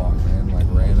dialogue, man. Like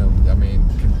random. I mean,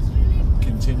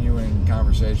 continuing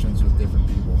conversations with different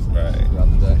people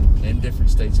throughout the day in different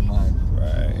states of mind.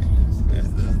 Right. This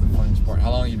is the funniest part.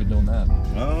 How long have you been doing that?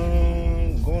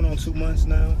 Going on 2 months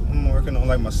now. I'm working on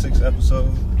like my 6th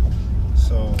episode.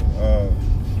 So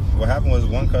what happened was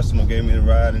one customer gave me the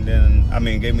ride, and then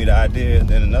gave me the idea, and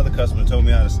then another customer told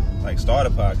me how to like start a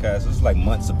podcast. This is like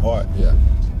months apart. Yeah.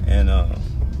 And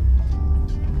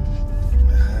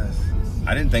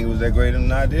I didn't think it was that great of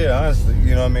an idea, honestly.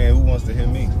 You know what I mean? Who wants to hear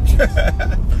me?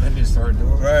 And then you started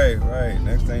doing it. Right.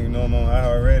 Next thing you know, I'm on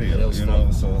iHeartRadio.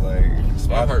 So like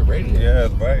iHeartRadio. Yeah,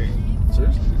 right.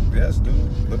 Seriously? Yes, dude.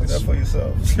 Look at that for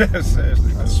yourself.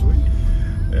 Seriously. That's sweet.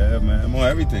 Yeah, man. I'm on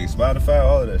everything. Spotify,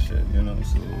 all of that shit, So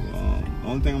the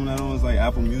only thing I'm not on is like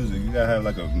Apple Music. You gotta have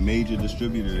like a major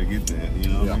distributor to get there, you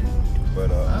know what I mean? But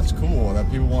that's cool that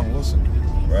people want to listen.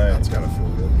 Right. That's gotta feel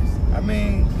good.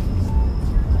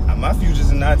 I'm my future's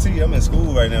in IT. I'm in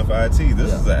school right now for IT.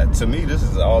 This is to me, this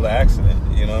is all an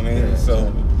accident. You know what I mean? Yeah,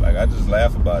 so like, I just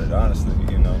laugh about it, honestly.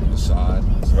 You know, decide.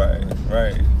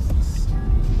 Right.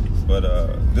 But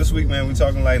this week, man, we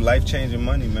talking like life-changing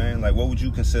money, man. Like, what would you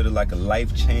consider like a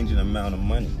life-changing amount of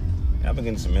money? And I've been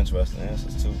getting some interesting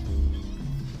answers too.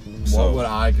 What would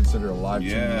I consider a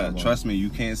life-changing amount of money? Trust me, you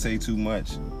can't say too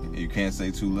much. You can't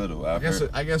say too little. I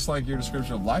guess like your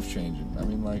description of life-changing. I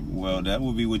mean, like. Well, that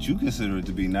would be what you consider it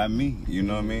to be, not me. You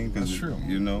know what I mean? That's true.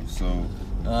 You know, so.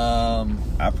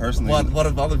 I personally. What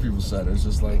have other people said? It's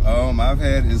just like. I've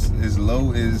had as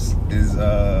low as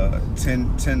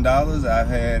 $10. I've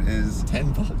had as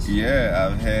 $10. Yeah,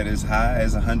 I've had as high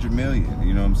as 100 million.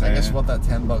 You know what I'm saying? I guess what that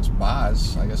 $10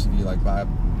 buys. I guess if you like buy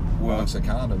box of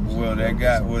condoms. Well, that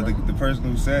guy, the person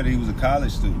who said it, he was a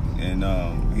college student, and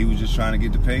he was just trying to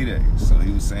get the payday. So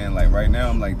he was saying like, right now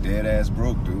I'm like dead ass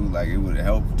broke, dude. Like it would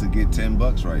help to get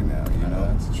 $10 right now. You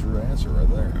know, that's a true answer right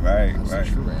there. Right, that's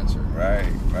a true answer.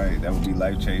 Right. That would be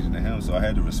life changing to him. So I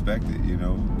had to respect it, you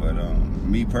know. But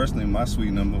me personally, my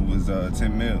sweet number was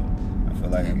 10 mil. I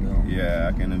feel like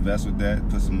I can invest with that,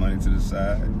 put some money to the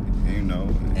side. You know,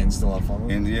 and still have fun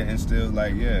with it? And still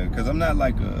because I'm not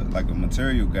like a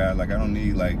material guy. Like I don't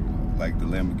need like the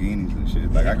Lamborghinis and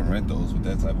shit. Like I can rent those with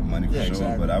that type of money for sure.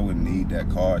 Exactly. But I wouldn't need that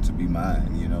car to be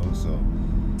mine. You know, so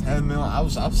 10 mil. I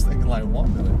was thinking like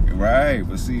 1 million. Right,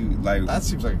 but see, like that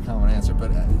seems like a common answer,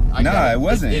 but it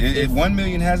wasn't. If 1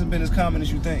 million hasn't been as common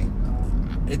as you think.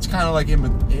 It's kind of like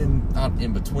not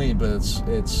in between, but it's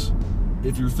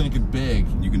if you're thinking big,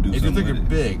 you can do. If you're thinking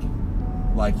big.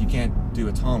 Like you can't do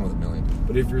a ton with $1 million,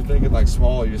 but if you're thinking like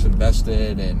small, you just invest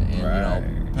it and you know,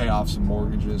 pay off some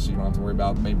mortgages, so you don't have to worry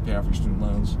about maybe pay off your student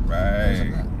loans.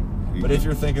 Right. But if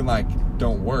you're thinking like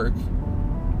don't work,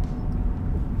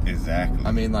 exactly.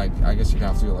 I mean, like I guess you'd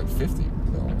have to do like 50.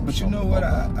 But you know what?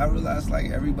 I realized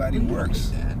like everybody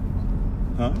works.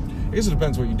 Huh? I guess it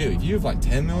depends what you do. If you have like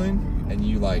 10 million and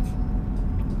you like.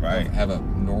 Have a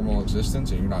normal existence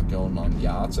and you're not going on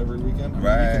yachts every weekend. You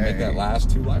can make that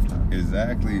last 2 lifetimes.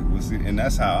 Exactly. Well, see, and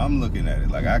that's how I'm looking at it.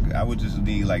 Like I would just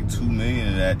need like 2 million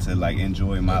of that to like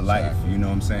enjoy my life. You know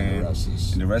what I'm saying?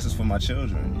 And the rest is for my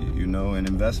children. You know, and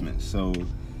investments. So,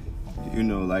 you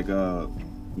know, like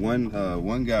one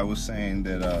guy was saying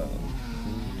that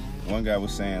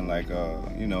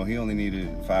you know, he only needed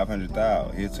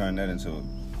 500,000. He'll turn that into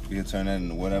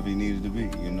whatever he needed to be.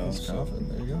 You know. So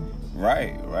there you go.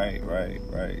 Right.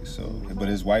 So, but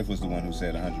his wife was the one who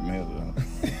said 100 million.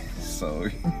 So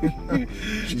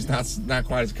she's not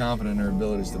quite as confident in her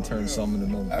abilities to turn some into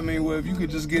numbers. I mean, well, if you could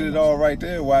just get it all right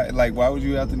there, why would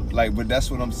you have to like? But that's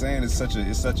what I'm saying. It's such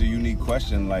a unique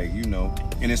question, like, you know.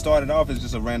 And it started off as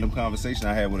just a random conversation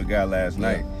I had with a guy last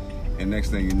night, and next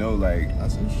thing you know, like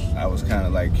I was kind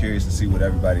of like curious to see what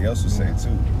everybody else would say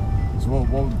too. So what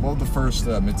was the first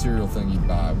material thing you'd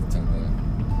buy with 10 million?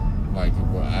 Like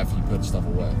after you put stuff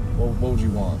away, what would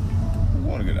you want? I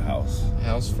want to get a house.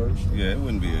 House first? Yeah, it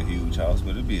wouldn't be a huge house,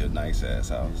 but it'd be a nice ass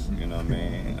house. You know what I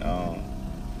mean?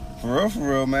 For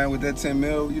real, man. With that 10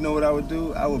 mil, you know what I would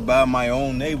do? I would buy my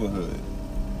own neighborhood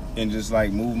and just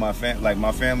like move my family. Like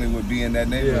my family would be in that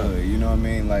neighborhood. Yeah. You know what I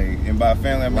mean? Like, and by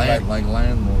family I mean like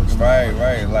landlords. Right.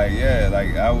 Like like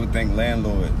I would think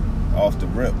landlord off the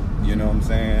rip. You know what I'm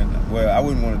saying? Well, I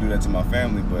wouldn't want to do that to my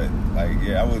family, but like,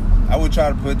 I would try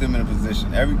to put them in a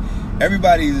position.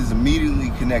 Everybody is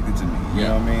immediately connected to me. You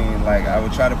know what I mean? Like I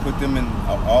would try to put them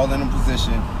all in a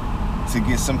position to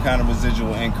get some kind of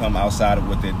residual income outside of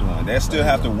what they're doing. They still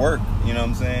have to work. You know what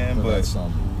I'm saying? But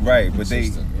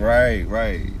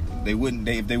they wouldn't.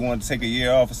 If they wanted to take a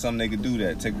year off or something, they could do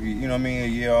that. Take, you know what I mean, a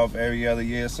year off every other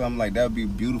year or something like that would be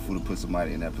beautiful to put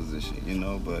somebody in that position, you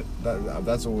know. But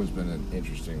that's always been an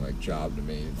interesting like job to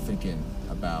me, thinking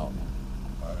about.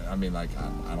 I mean, like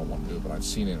I don't want to do it, but I've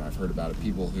seen it and I've heard about it.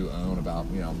 People who own about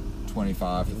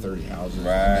 25 to 30 houses,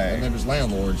 and then there's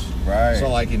landlords. Right. So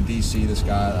like in DC, this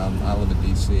guy, I live in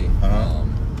DC.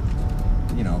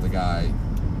 You know, the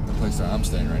place that I'm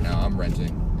staying right now, I'm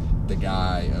renting. The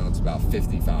guy owns about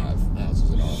 55 houses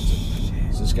in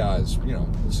Arlington. So this guy's,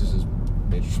 this is his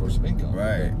major source of income.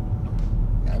 Right.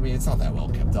 But, I mean, it's not that well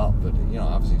kept up, but,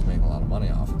 obviously he's making a lot of money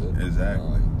off of it.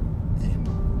 Exactly. And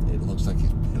it looks like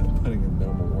he's putting in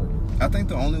minimal work. I think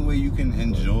the only way you can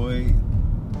enjoy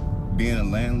being a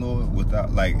landlord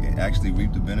without, like, actually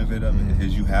reap the benefit of it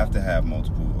is you have to have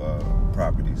multiple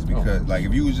properties. Because, like,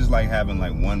 if you was just, like, having,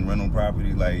 like, one rental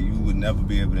property, like, you would never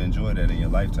be able to enjoy that in your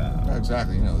lifetime.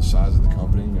 Exactly. The size of the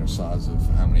company, size of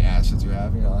how many assets you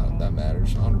have, that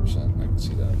matters 100%. I can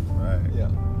see that. Right. Yeah.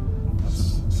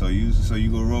 So you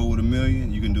go roll with $1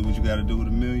 million, you can do what you got to do with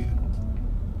 $1 million?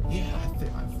 Yeah, I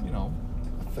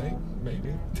think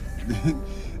maybe.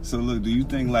 So look, do you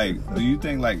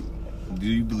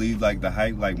believe like the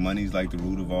hype, like money's like the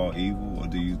root of all evil, or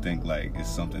do you think like it's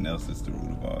something else that's the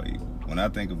root of all evil? When I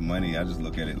think of money, I just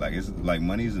look at it like it's like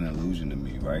money is an illusion to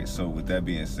me, right? So with that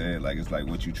being said, like it's like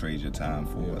what you trade your time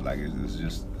for. Like it's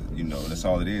just, you know, that's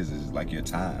all it is like your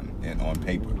time and on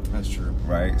paper. That's true.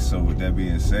 Right? So with that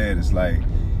being said, it's like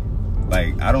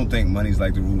I don't think money's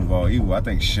like the root of all evil. I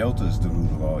think shelter is the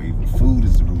root of all evil. Food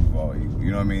is the root of all evil.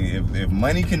 You know what I mean? If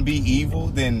money can be evil,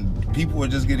 then people are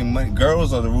just getting money.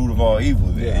 Girls are the root of all evil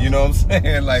then. Yeah. You know what I'm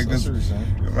saying? Like, that's what you're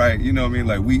saying. Right? You know what I mean?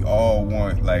 Like, we all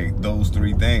want like those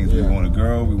three things. Yeah. We want a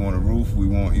girl, we want a roof, we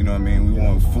want, you know what I mean? We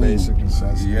want food. Basic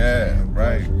necessities. Yeah,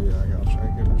 right. Yeah, I got you. I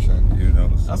get what you're saying. You know?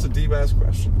 That's a deep ass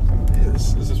question.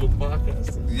 Is this what the podcast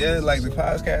is? Yeah, like the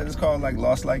podcast is called like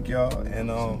Lost Like Y'all, and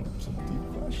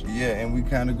yeah, and we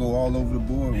kind of go all over the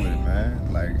board with it,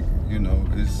 man. Like, you know,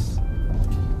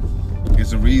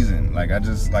 it's a reason. Like I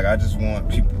just want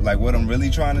people, like what I'm really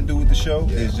trying to do with the show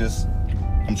is just,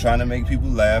 I'm trying to make people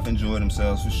laugh, enjoy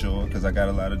themselves for sure, because I got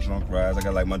a lot of drunk rides. I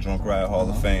got like my Drunk Ride Hall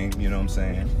of Fame, you know what I'm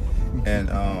saying? And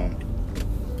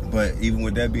but even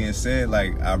with that being said,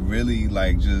 like I really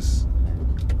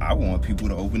I want people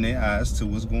to open their eyes to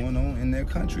what's going on in their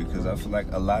country, because I feel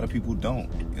like a lot of people don't.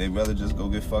 They'd rather just go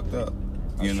get fucked up.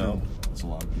 You know, it's a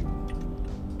lot of people.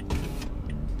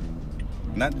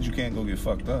 Not that you can't go get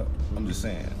fucked up. I'm just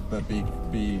saying. But be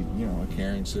you know, a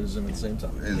caring citizen at the same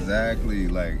time. Exactly.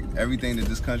 Like everything that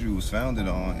this country was founded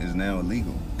on is now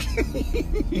illegal.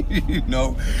 You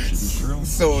know.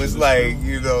 So it's like,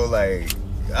 you know, like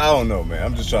I don't know, man.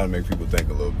 I'm just trying to make people think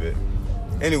a little bit.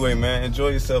 Anyway, man, enjoy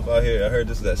yourself out here. I heard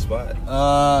this is that spot.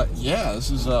 Yeah, this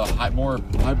is more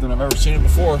hype than I've ever seen it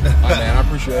before. Man, I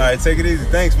appreciate it. All right, take it easy.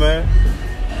 Thanks, man.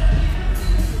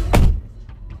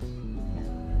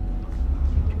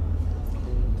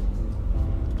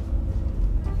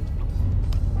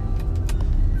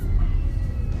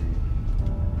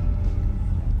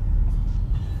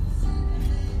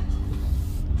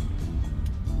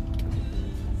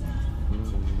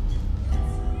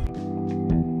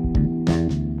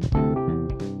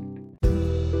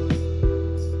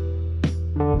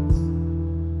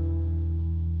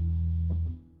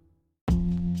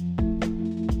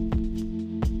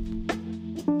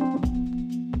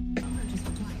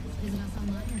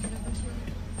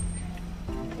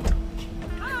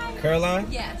 Caroline?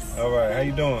 Yes. All right, how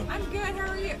you doing? I'm good, how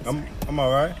are you? I'm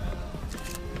all right.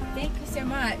 Thank you so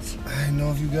much. I didn't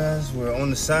know if you guys were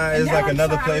on the side. It's like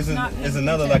another place. It's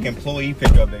another like employee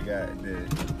pickup they got.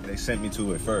 They sent me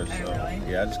to it first. So really?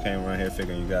 Yeah, I just came around here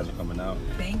figuring you guys were coming out.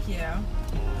 Thank you.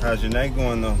 How's your night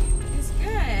going though? It's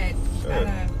good. Got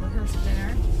a rehearsal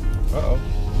dinner. Uh-oh.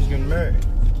 Who's getting married?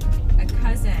 A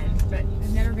cousin, but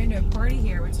I've never been to a party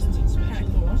here, which is kind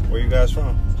of cool. Where you guys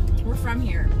from? We're from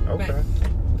here. Okay.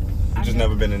 You just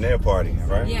never been in their party,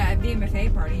 right? Yeah, a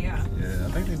BMFA party, yeah. Yeah,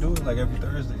 I think they do it like every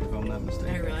Thursday, if I'm not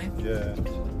mistaken. Oh, really? Yeah.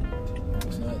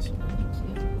 That's nice.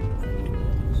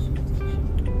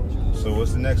 So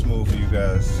what's the next move for you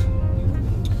guys?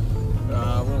 We're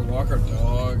gonna walk our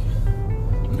dog.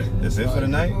 That's it for the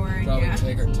night? Probably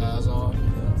take our ties off.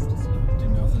 Do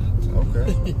nothing. Okay.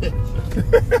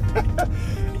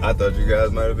 I thought you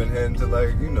guys might have been heading to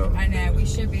like, you know. I know, we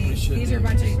should be. These are a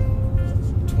bunch of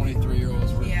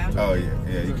 23-year-olds. Yeah. Oh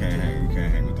yeah, you can't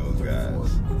hang with those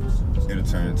guys. It'll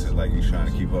turn into like you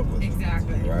trying to keep up with them.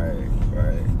 Exactly. Right.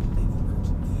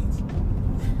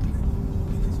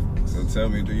 So tell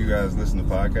me, do you guys listen to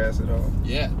podcasts at all?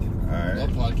 Yeah. All right.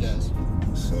 Love podcasts.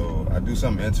 So I do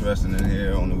something interesting in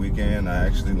here on the weekend. I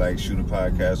actually like shoot a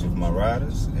podcast with my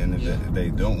riders, and if they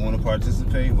don't want to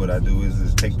participate, what I do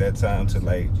is take that time to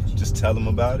like just tell them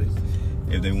about it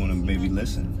if they want to maybe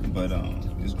listen. But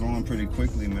it's growing pretty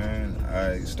quickly, man.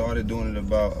 I started doing it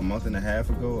about a month and a half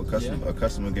ago. A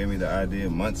customer gave me the idea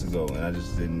months ago, and I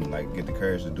just didn't like get the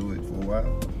courage to do it for a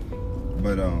while.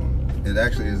 But it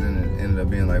actually ended up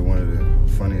being like one of the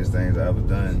funniest things I've ever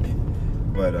done.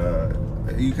 But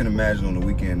you can imagine on the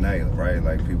weekend night, right?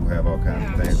 Like people have all kinds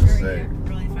of things to say.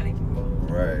 Really funny people.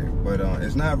 Right. But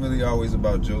it's not really always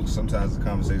about jokes. Sometimes the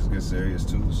conversations get serious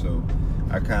too. So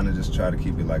I kind of just try to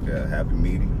keep it like a happy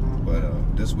meeting.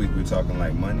 But this week we're talking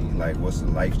like money, like what's the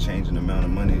life-changing amount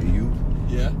of money to you?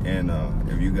 Yeah. And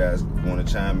if you guys want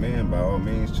to chime in, by all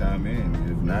means chime in.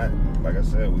 If not, like I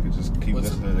said, we could just keep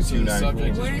listening to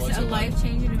Q94. What is a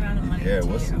life-changing amount of money to you?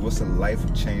 What's a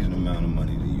life-changing amount of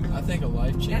money to you? I think a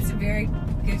life-changing. That's a very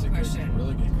good question.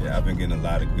 Really good question. Yeah, I've been getting a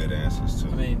lot of good answers too.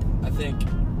 I mean, I think.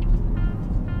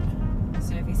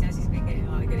 So if he says he's been getting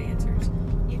a lot of good answers,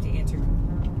 you have to answer.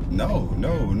 No.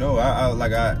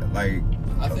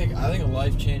 I think a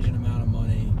life-changing amount of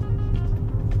money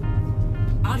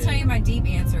I'll tell you my deep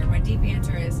answer. My deep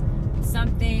answer is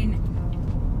something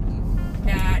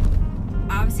that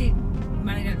obviously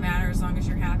money doesn't matter as long as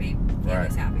you're happy.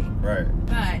 Family's happy. Right.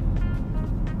 But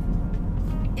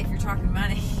if you're talking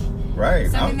money, right,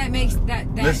 something that makes that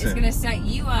is going to set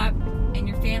you up and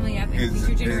your family up and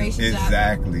future generations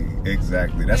exactly, up.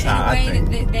 Exactly. That's how I think.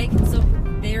 That they can still,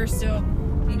 they're still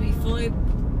need to be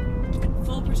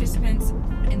full participants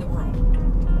in the world.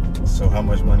 So how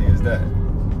much money is that?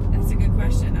 That's a good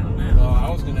question. I don't know. I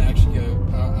was going to actually go.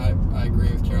 I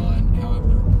agree with Caroline.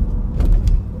 However,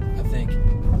 I think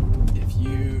if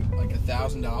you like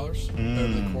 $1,000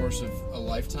 over the course of a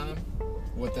lifetime,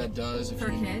 what that does if per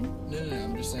kid? No.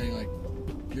 I'm just saying like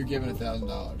if you're given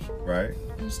 $1,000, right?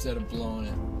 Instead of blowing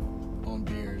it on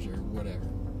beers or whatever,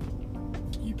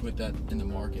 you put that in the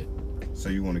market. So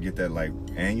you want to get that like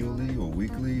annually or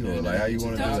weekly or like how you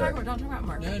want to do that? Don't talk about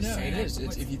market. No, it is.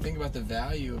 It's if you think about the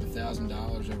value of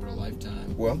 $1,000 over a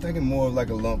lifetime. Well, I'm thinking more of like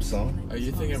a lump sum. Are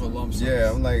you thinking of a lump sum?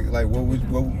 Yeah, I'm like what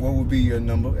would be your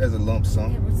number as a lump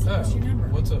sum? Yeah, what's your number?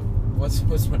 What's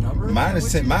my number? Mine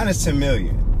is 10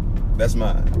 million. That's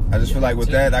mine. I just feel like with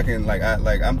that I can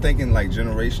I'm thinking like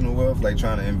generational wealth, like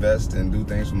trying to invest and do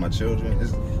things for my children.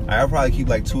 I'll probably keep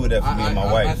like 2 of that for me and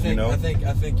my wife. I think, you know. I think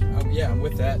I'm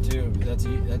with that too. That's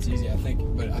easy. I think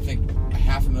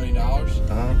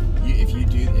 $500,000. If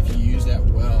you use that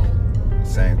well,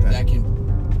 same thing. That can,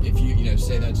 if you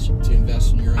say that's to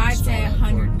invest in your own. I'd say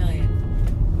 100 million.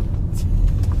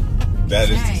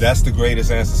 That's the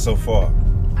greatest answer so far.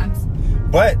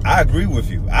 But I agree with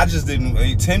you. I just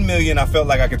didn't. 10 million, I felt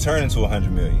like I could turn into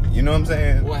 100 million. You know what I'm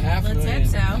saying? Well, half a million.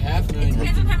 It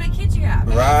depends on how many kids you have.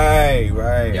 Right.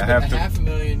 Yeah, I have to.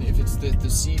 $500,000, if it's the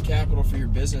seed capital for your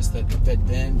business that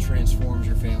then transforms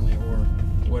your family or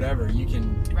whatever, you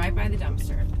can. Right by the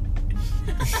dumpster.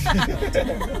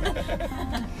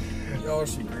 Y'all are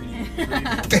so greedy.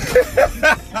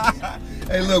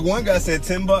 Hey, look, one guy said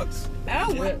 $10.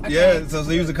 Oh, okay. Yeah, so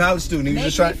he was a college student. He was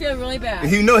just trying. Me feel really bad.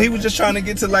 He was just trying to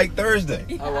get to like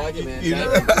Thursday. I like it, man. You know?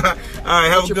 All right,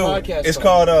 have a good one. It's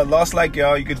called Lost Like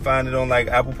Y'all. You can find it on like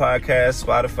Apple Podcasts,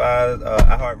 Spotify,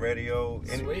 iHeartRadio.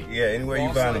 Anywhere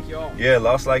you find it. Yeah,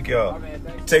 Lost Like Y'all. Man,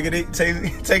 take it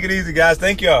easy, guys.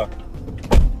 Thank y'all.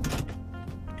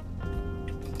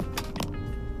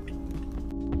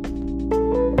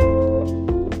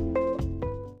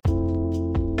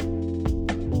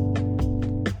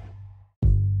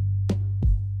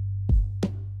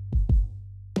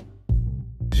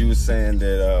 You were saying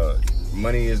that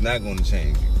money is not going to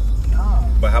change you. No.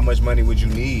 But how much money would you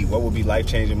need? What would be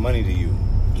life-changing money to you?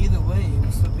 Either way, it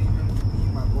would still be me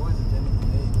and my boys at the end of the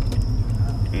day.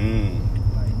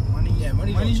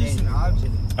 Like money's just an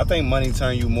object. I think money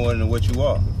turns you more than what you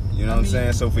are. You know what I'm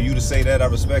saying? So for you to say that, I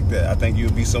respect that. I think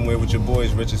you'd be somewhere with your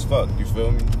boys rich as fuck. You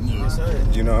feel me? Yes, sir.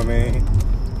 You know what I mean? I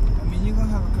mean, you're going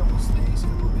to have a couple snakes, a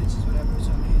couple bitches, whatever,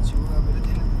 trying to hit you up. But at the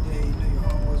end of the day, you know your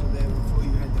homeboys were there before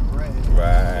you had the bread.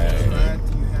 Right. So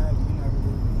after you have it, you never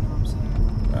really, you know what I'm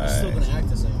saying? Right. You're still going to act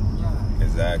the same. Yeah.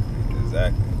 Exactly.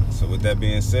 So with that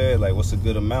being said, like, what's a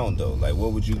good amount though? Like,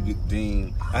 what would you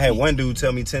deem? I had one dude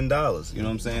tell me $10. You know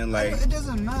what I'm saying? Like, it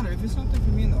doesn't matter if it's something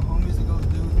for me and the homies to go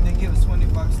do. They give us $20 to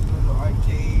go to the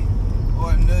arcade,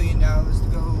 or $1 million to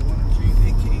go on a dream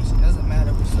vacation. It doesn't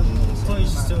matter. We're still going to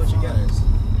still what you guys.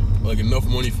 Like enough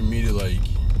money for me to like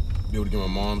be able to get my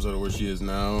mom's out of where she is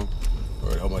now,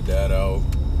 or help my dad out,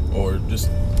 or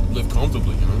just live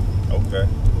comfortably. You know? Okay.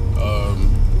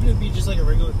 Even if it be just like a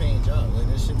regular paying job, like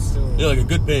that shit's still. Yeah, like a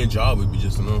good paying job would be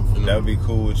just enough. You know? That would be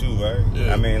cool with you, right?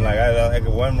 Yeah. I mean, like I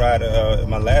one rider,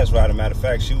 my last rider, matter of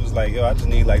fact, she was like, "Yo, I just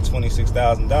need like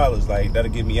 $26,000. Like that'll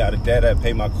get me out of debt. I'd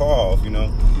pay my car off, you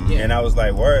know." Yeah. And I was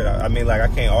like, "Word." I mean, like I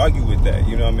can't argue with that.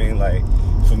 You know what I mean? Like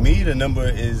for me, the number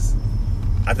is.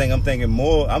 I'm thinking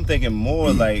more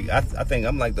like I think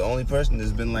I'm like the only person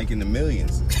that's been like in the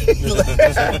millions.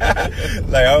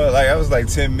 I was like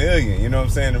 10 million, you know what I'm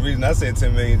saying? The reason I said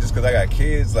 10 million just because I got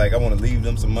kids, like I want to leave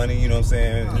them some money, you know what I'm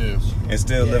saying? Yeah. And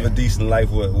still live a decent life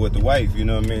with the wife, you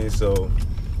know what I mean? So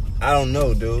I don't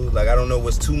know, dude. Like I don't know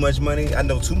what's too much money. I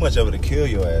know too much of it to kill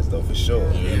your ass though, for sure.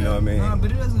 Yeah. You know what I mean? No,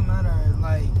 but it doesn't matter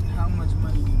like how much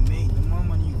money you make. The more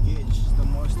money you get, just the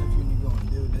more stuff you're gonna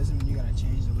do. It doesn't mean you gotta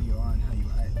change the way you are and how you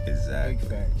act.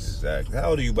 Exactly. How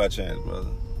old are you by chance,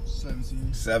 brother?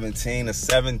 17. 17. A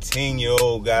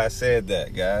 17-year-old guy said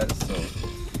that, guys. So,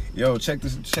 yo, check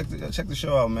the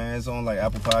show out, man. It's on like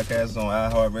Apple Podcasts, it's on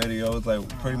iHeartRadio. It's like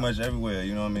pretty much everywhere.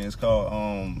 You know what I mean? It's called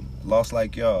Lost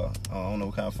Like Y'all. I don't know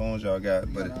what kind of phones y'all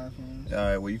got, but all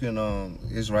right. Well, you can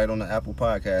it's right on the Apple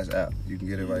Podcast app. You can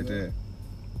get it right there.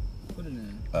 Put it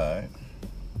in. All right.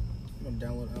 I'm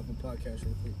gonna download Apple Podcasts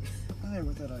real quick.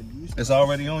 It's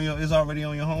already on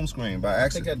your home screen by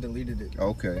accident. I think I deleted it.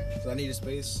 Okay. So I need a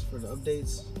space for the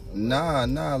updates. Nah.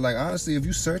 Like honestly, if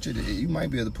you search it, you might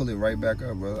be able to pull it right back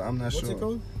up, brother. I'm not sure. What's it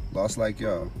called? Lost Like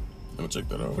Y'all. I'm gonna check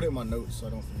that out. Put it in my notes so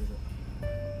I don't forget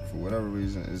it. For whatever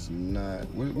reason, it's not.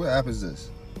 What app is this?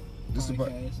 This is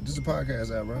a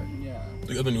podcast app, right? Yeah.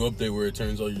 They got the new update where it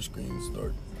turns all your screens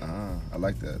dark. I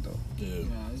like that though. Yeah.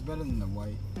 Yeah, it's better than the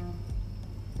white.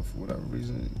 But for whatever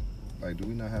reason, like, do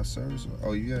we not have service?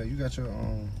 Oh yeah, you got your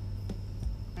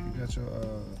you got to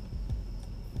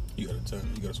turn.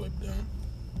 You gotta swipe it down.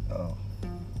 Oh.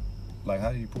 Like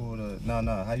how do you pull the?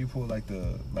 How you pull like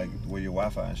where your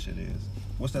Wi-Fi and shit is?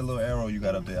 What's that little arrow you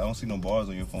got up there? I don't see no bars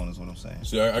on your phone. Is what I'm saying.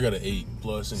 See, I got an 8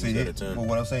 plus and you got a 10. But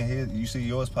what I'm saying here, you see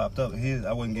yours popped up. Here,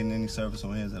 I wasn't getting any service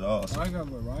on his at all. So. I got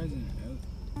Verizon.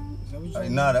 Is that what you're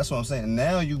saying? Nah, that's what I'm saying.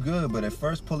 Now you good, but at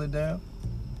first pull it down.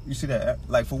 You see that?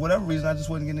 Like for whatever reason, I just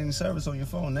wasn't getting any service on your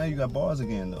phone. Now you got bars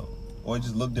again though, or it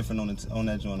just looked different on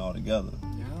that joint altogether.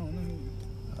 Yeah, I don't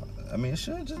know. I mean, it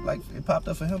should just like it popped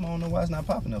up for him. I don't know why it's not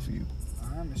popping up for you.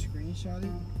 I'm gonna screenshot it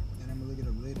and I'm gonna look it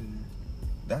up later. Then.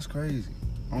 That's crazy.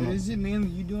 Is it mainly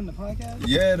you doing the podcast?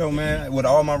 Yeah, though, man. With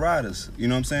all my riders, you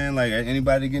know what I'm saying? Like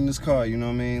anybody get in this car, you know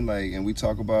what I mean? Like, and we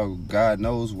talk about God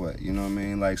knows what, you know what I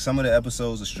mean? Like some of the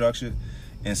episodes are structured,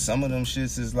 and some of them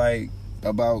shits is like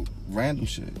about random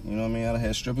shit. You know what I mean? I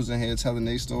had strippers in here telling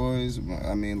their stories.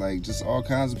 I mean, like just all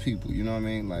kinds of people. You know what I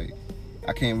mean? Like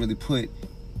I can't really put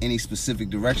any specific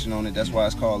direction on it. That's why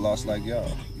it's called Lost Like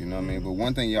Y'all. You know what I mean? But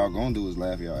one thing y'all gonna do is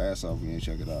laugh your ass off when you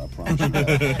check it out. I promise you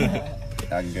that.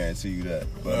 I can guarantee you that.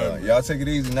 But y'all take it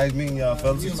easy. Nice meeting y'all,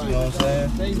 fellas. You know what I'm saying?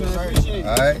 Thanks, man. I appreciate it.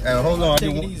 All right. And hold on.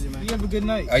 Take it easy, man. You have a good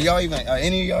night. Are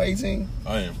any of y'all 18?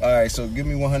 I am. All right. So give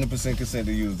me 100% consent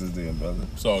to use this then, brother.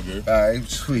 It's all good. All right.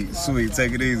 Sweet.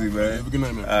 Take it easy, man. Have a good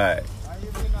night, man. All right.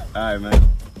 All right, man.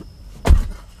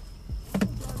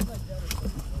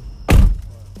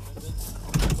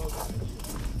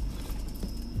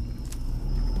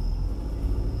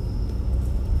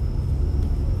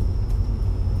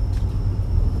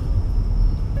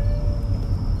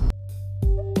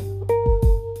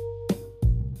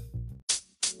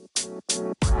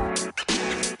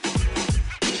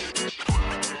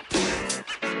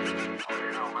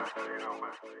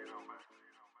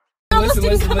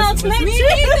 Listen. Me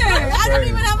either. I don't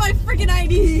even have my freaking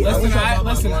ID.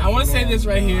 Listen, I want to say this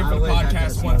right here for the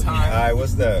podcast one time. All right,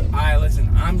 what's that? All right, listen,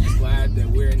 I'm just glad that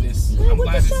we're in this. I'm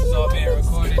glad this is all being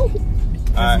recorded.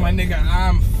 Because my nigga,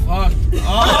 I'm fucked.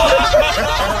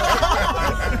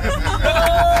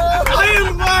 I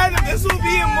am glad that this will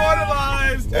be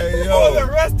immortalized for the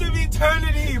rest of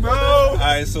eternity, bro. All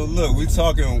right, so look, we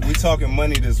talking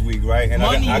money this week, right? And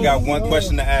I got one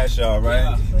question to ask y'all,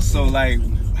 right? Yeah. So like,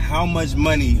 how much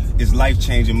money is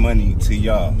life-changing money to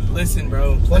y'all? Listen,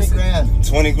 bro. 20 grand.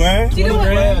 20 grand? 20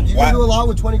 grand. You can do a lot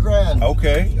with 20 grand.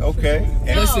 Okay.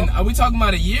 And listen, are we talking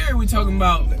about a year or are we talking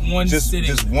about one sitting?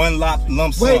 Just one lump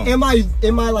sum. Wait, am I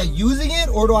like using it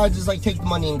or do I just like take the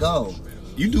money and go?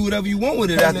 You do whatever you want with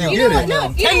it after you get it.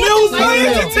 No, 10 mil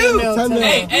is too. 10 mil.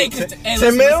 Hey,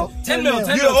 10 mil? 10 mil.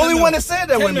 You're the only one that said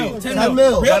that with me. 10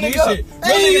 mil. Real nigga shit.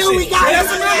 Hey, we got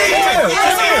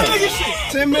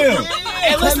it. 10 mil.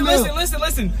 Hey, listen.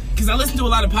 Because I listen to a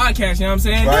lot of podcasts, you know what I'm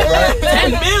saying? Right.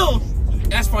 10 mil.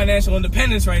 That's financial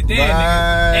independence right there,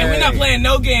 nigga. And we're not playing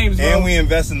no games, bro. And we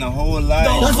invest in the whole life.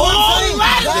 The whole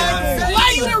life.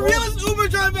 Why you the realest Uber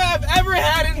driver I've ever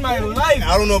had in my life?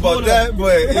 I don't know about that,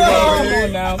 but you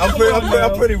know, I'm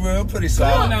pretty real, pretty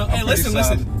solid. Hey, listen.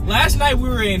 Last night we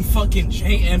were in fucking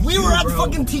JM. We were at the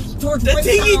fucking Tiki Torch. The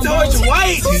Tiki Torch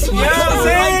White. You know what I'm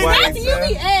saying? That's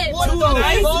UVA.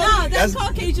 No, that's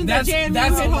Caucasian. That's JMU.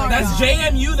 That's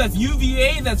JMU. That's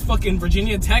UVA. That's fucking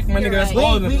Virginia Tech. My nigga, that's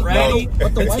all of them. Ready?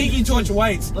 The Tiki Torch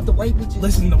Whites. But the white bitches.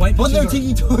 Listen, the white bitches. But they're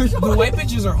Tiki Torch. The white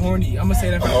bitches are horny. I'm gonna say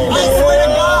that for you.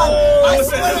 I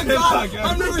swear to God.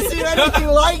 I've never seen anything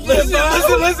like this.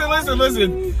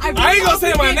 Listen. I ain't gonna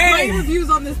say my name. Reviews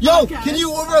on this Yo, podcast. can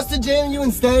you Uber us to JMU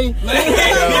and stay? We're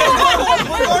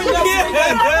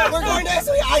going next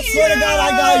week. I swear to God,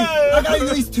 I got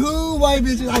at least 2 white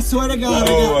bitches. I swear to God.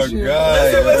 Oh my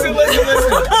God. Listen.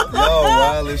 Yo,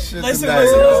 wild as shit. Listen.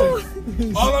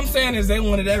 All I'm saying is they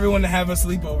wanted everyone to have a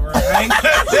sleepover, right?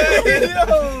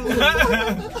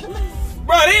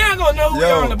 Bro, they not gonna know who we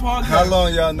are on the podcast. How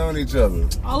long y'all known each other?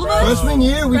 All of us? Freshman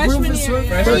year. We grew for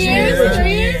Freshman year.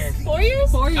 3 years? 4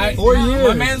 years? 4 years. 4 years.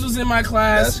 My man's was in my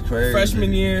class. That's crazy.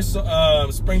 Freshman year,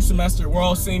 spring semester. We're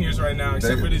all seniors right now,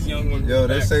 except for this young one. Yo,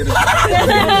 they say this.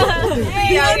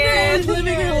 Hey,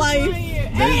 living your life.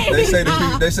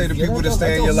 They say the people that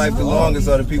stay in your life the longest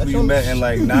are the people you met in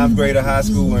like 9th grade of high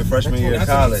school and freshman year of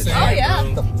college. Oh yeah.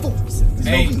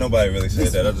 Nobody really said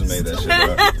that. I just made that shit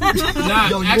up.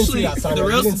 Nah, actually, the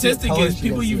real statistic is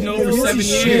people you've known for 7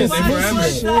 years. They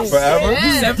forever. Forever?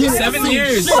 7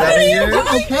 years. 7 years?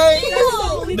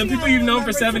 Okay. The people you've known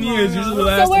for 7 years usually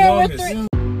last the longest.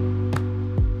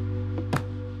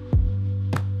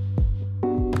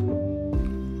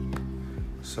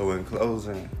 So in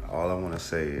closing, all I want to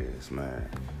say is, man,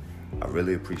 I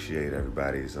really appreciate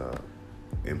everybody's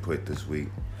input this week.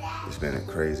 It's been a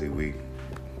crazy week.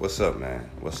 What's up, man?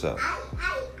 What's up?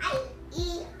 I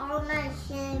eat all my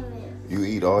sandwich. You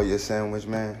eat all your sandwich,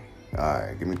 man? All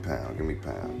right, give me pound.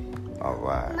 All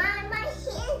right. My hand's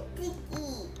sticky.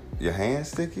 Your hand's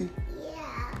sticky?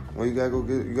 Yeah. Well, you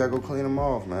gotta go clean them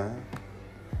off, man.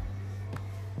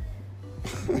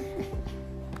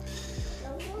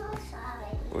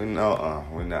 We're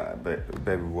not.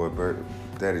 Baby boy,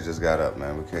 Daddy just got up,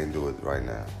 man. We can't do it right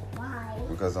now. Why?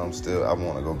 Because I want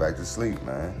to go back to sleep,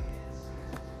 man.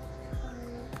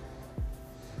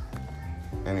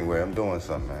 Anyway, I'm doing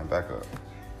something, man. Back up.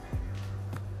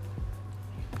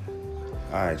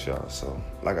 All right, y'all. So,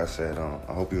 like I said,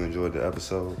 I hope you enjoyed the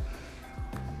episode.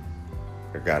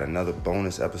 I got another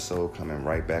bonus episode coming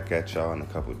right back at y'all in a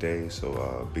couple days,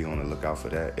 so be on the lookout for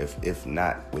that. If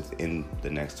not within the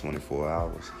next 24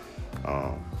 hours,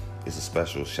 it's a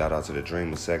special shout out to the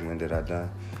Dreamer segment that I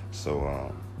done.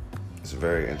 So it's a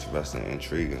very interesting,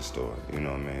 intriguing story. You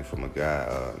know what I mean? From a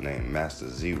guy named Master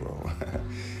Zero.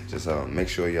 Just make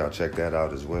sure y'all check that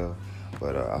out as well.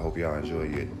 But I hope y'all enjoy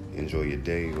your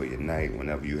day or your night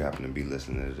whenever you happen to be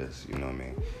listening to this. You know what I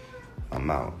mean?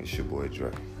 I'm out. It's your boy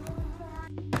Dre.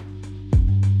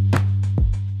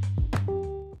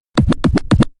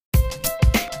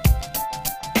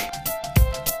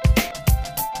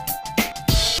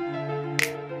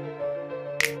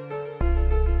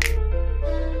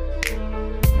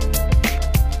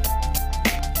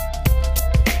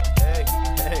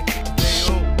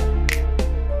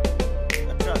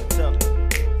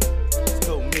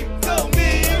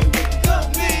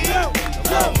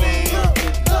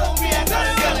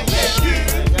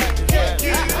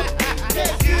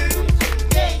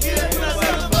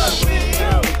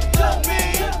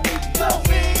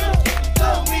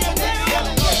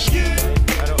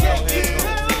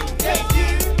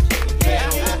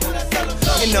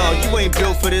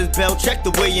 Check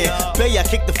the way in. Bay, I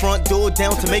kick the front door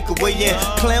down to make a way in.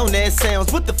 Clown ass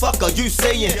sounds, what the fuck are you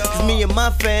saying? Cause me and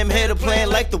my fam had a plan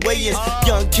like the way in.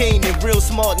 Young Kane and real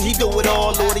smart and he do it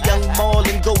all. Or the young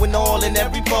Marlin going all in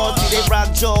every party. They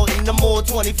rock Jordan, the more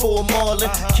 24 Marlin.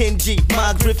 Kenji,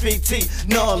 my graffiti,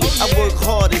 gnarly. I work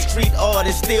hard as street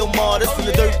artist, still modest. From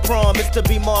the dirt promise to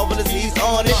be marvelous, he's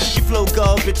on it. You flow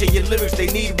garbage and your lyrics, they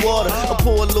need water. A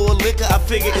poor little liquor, I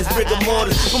figure it's rigor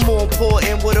mortis. But more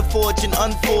important with a fortune,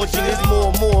 unfortunate. There's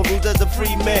more morals as a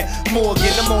free man. Morgan,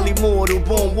 I'm only mortal,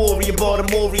 born warrior,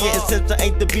 Baltimorean. And since I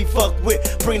ain't to be fucked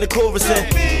with, bring the chorus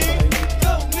in.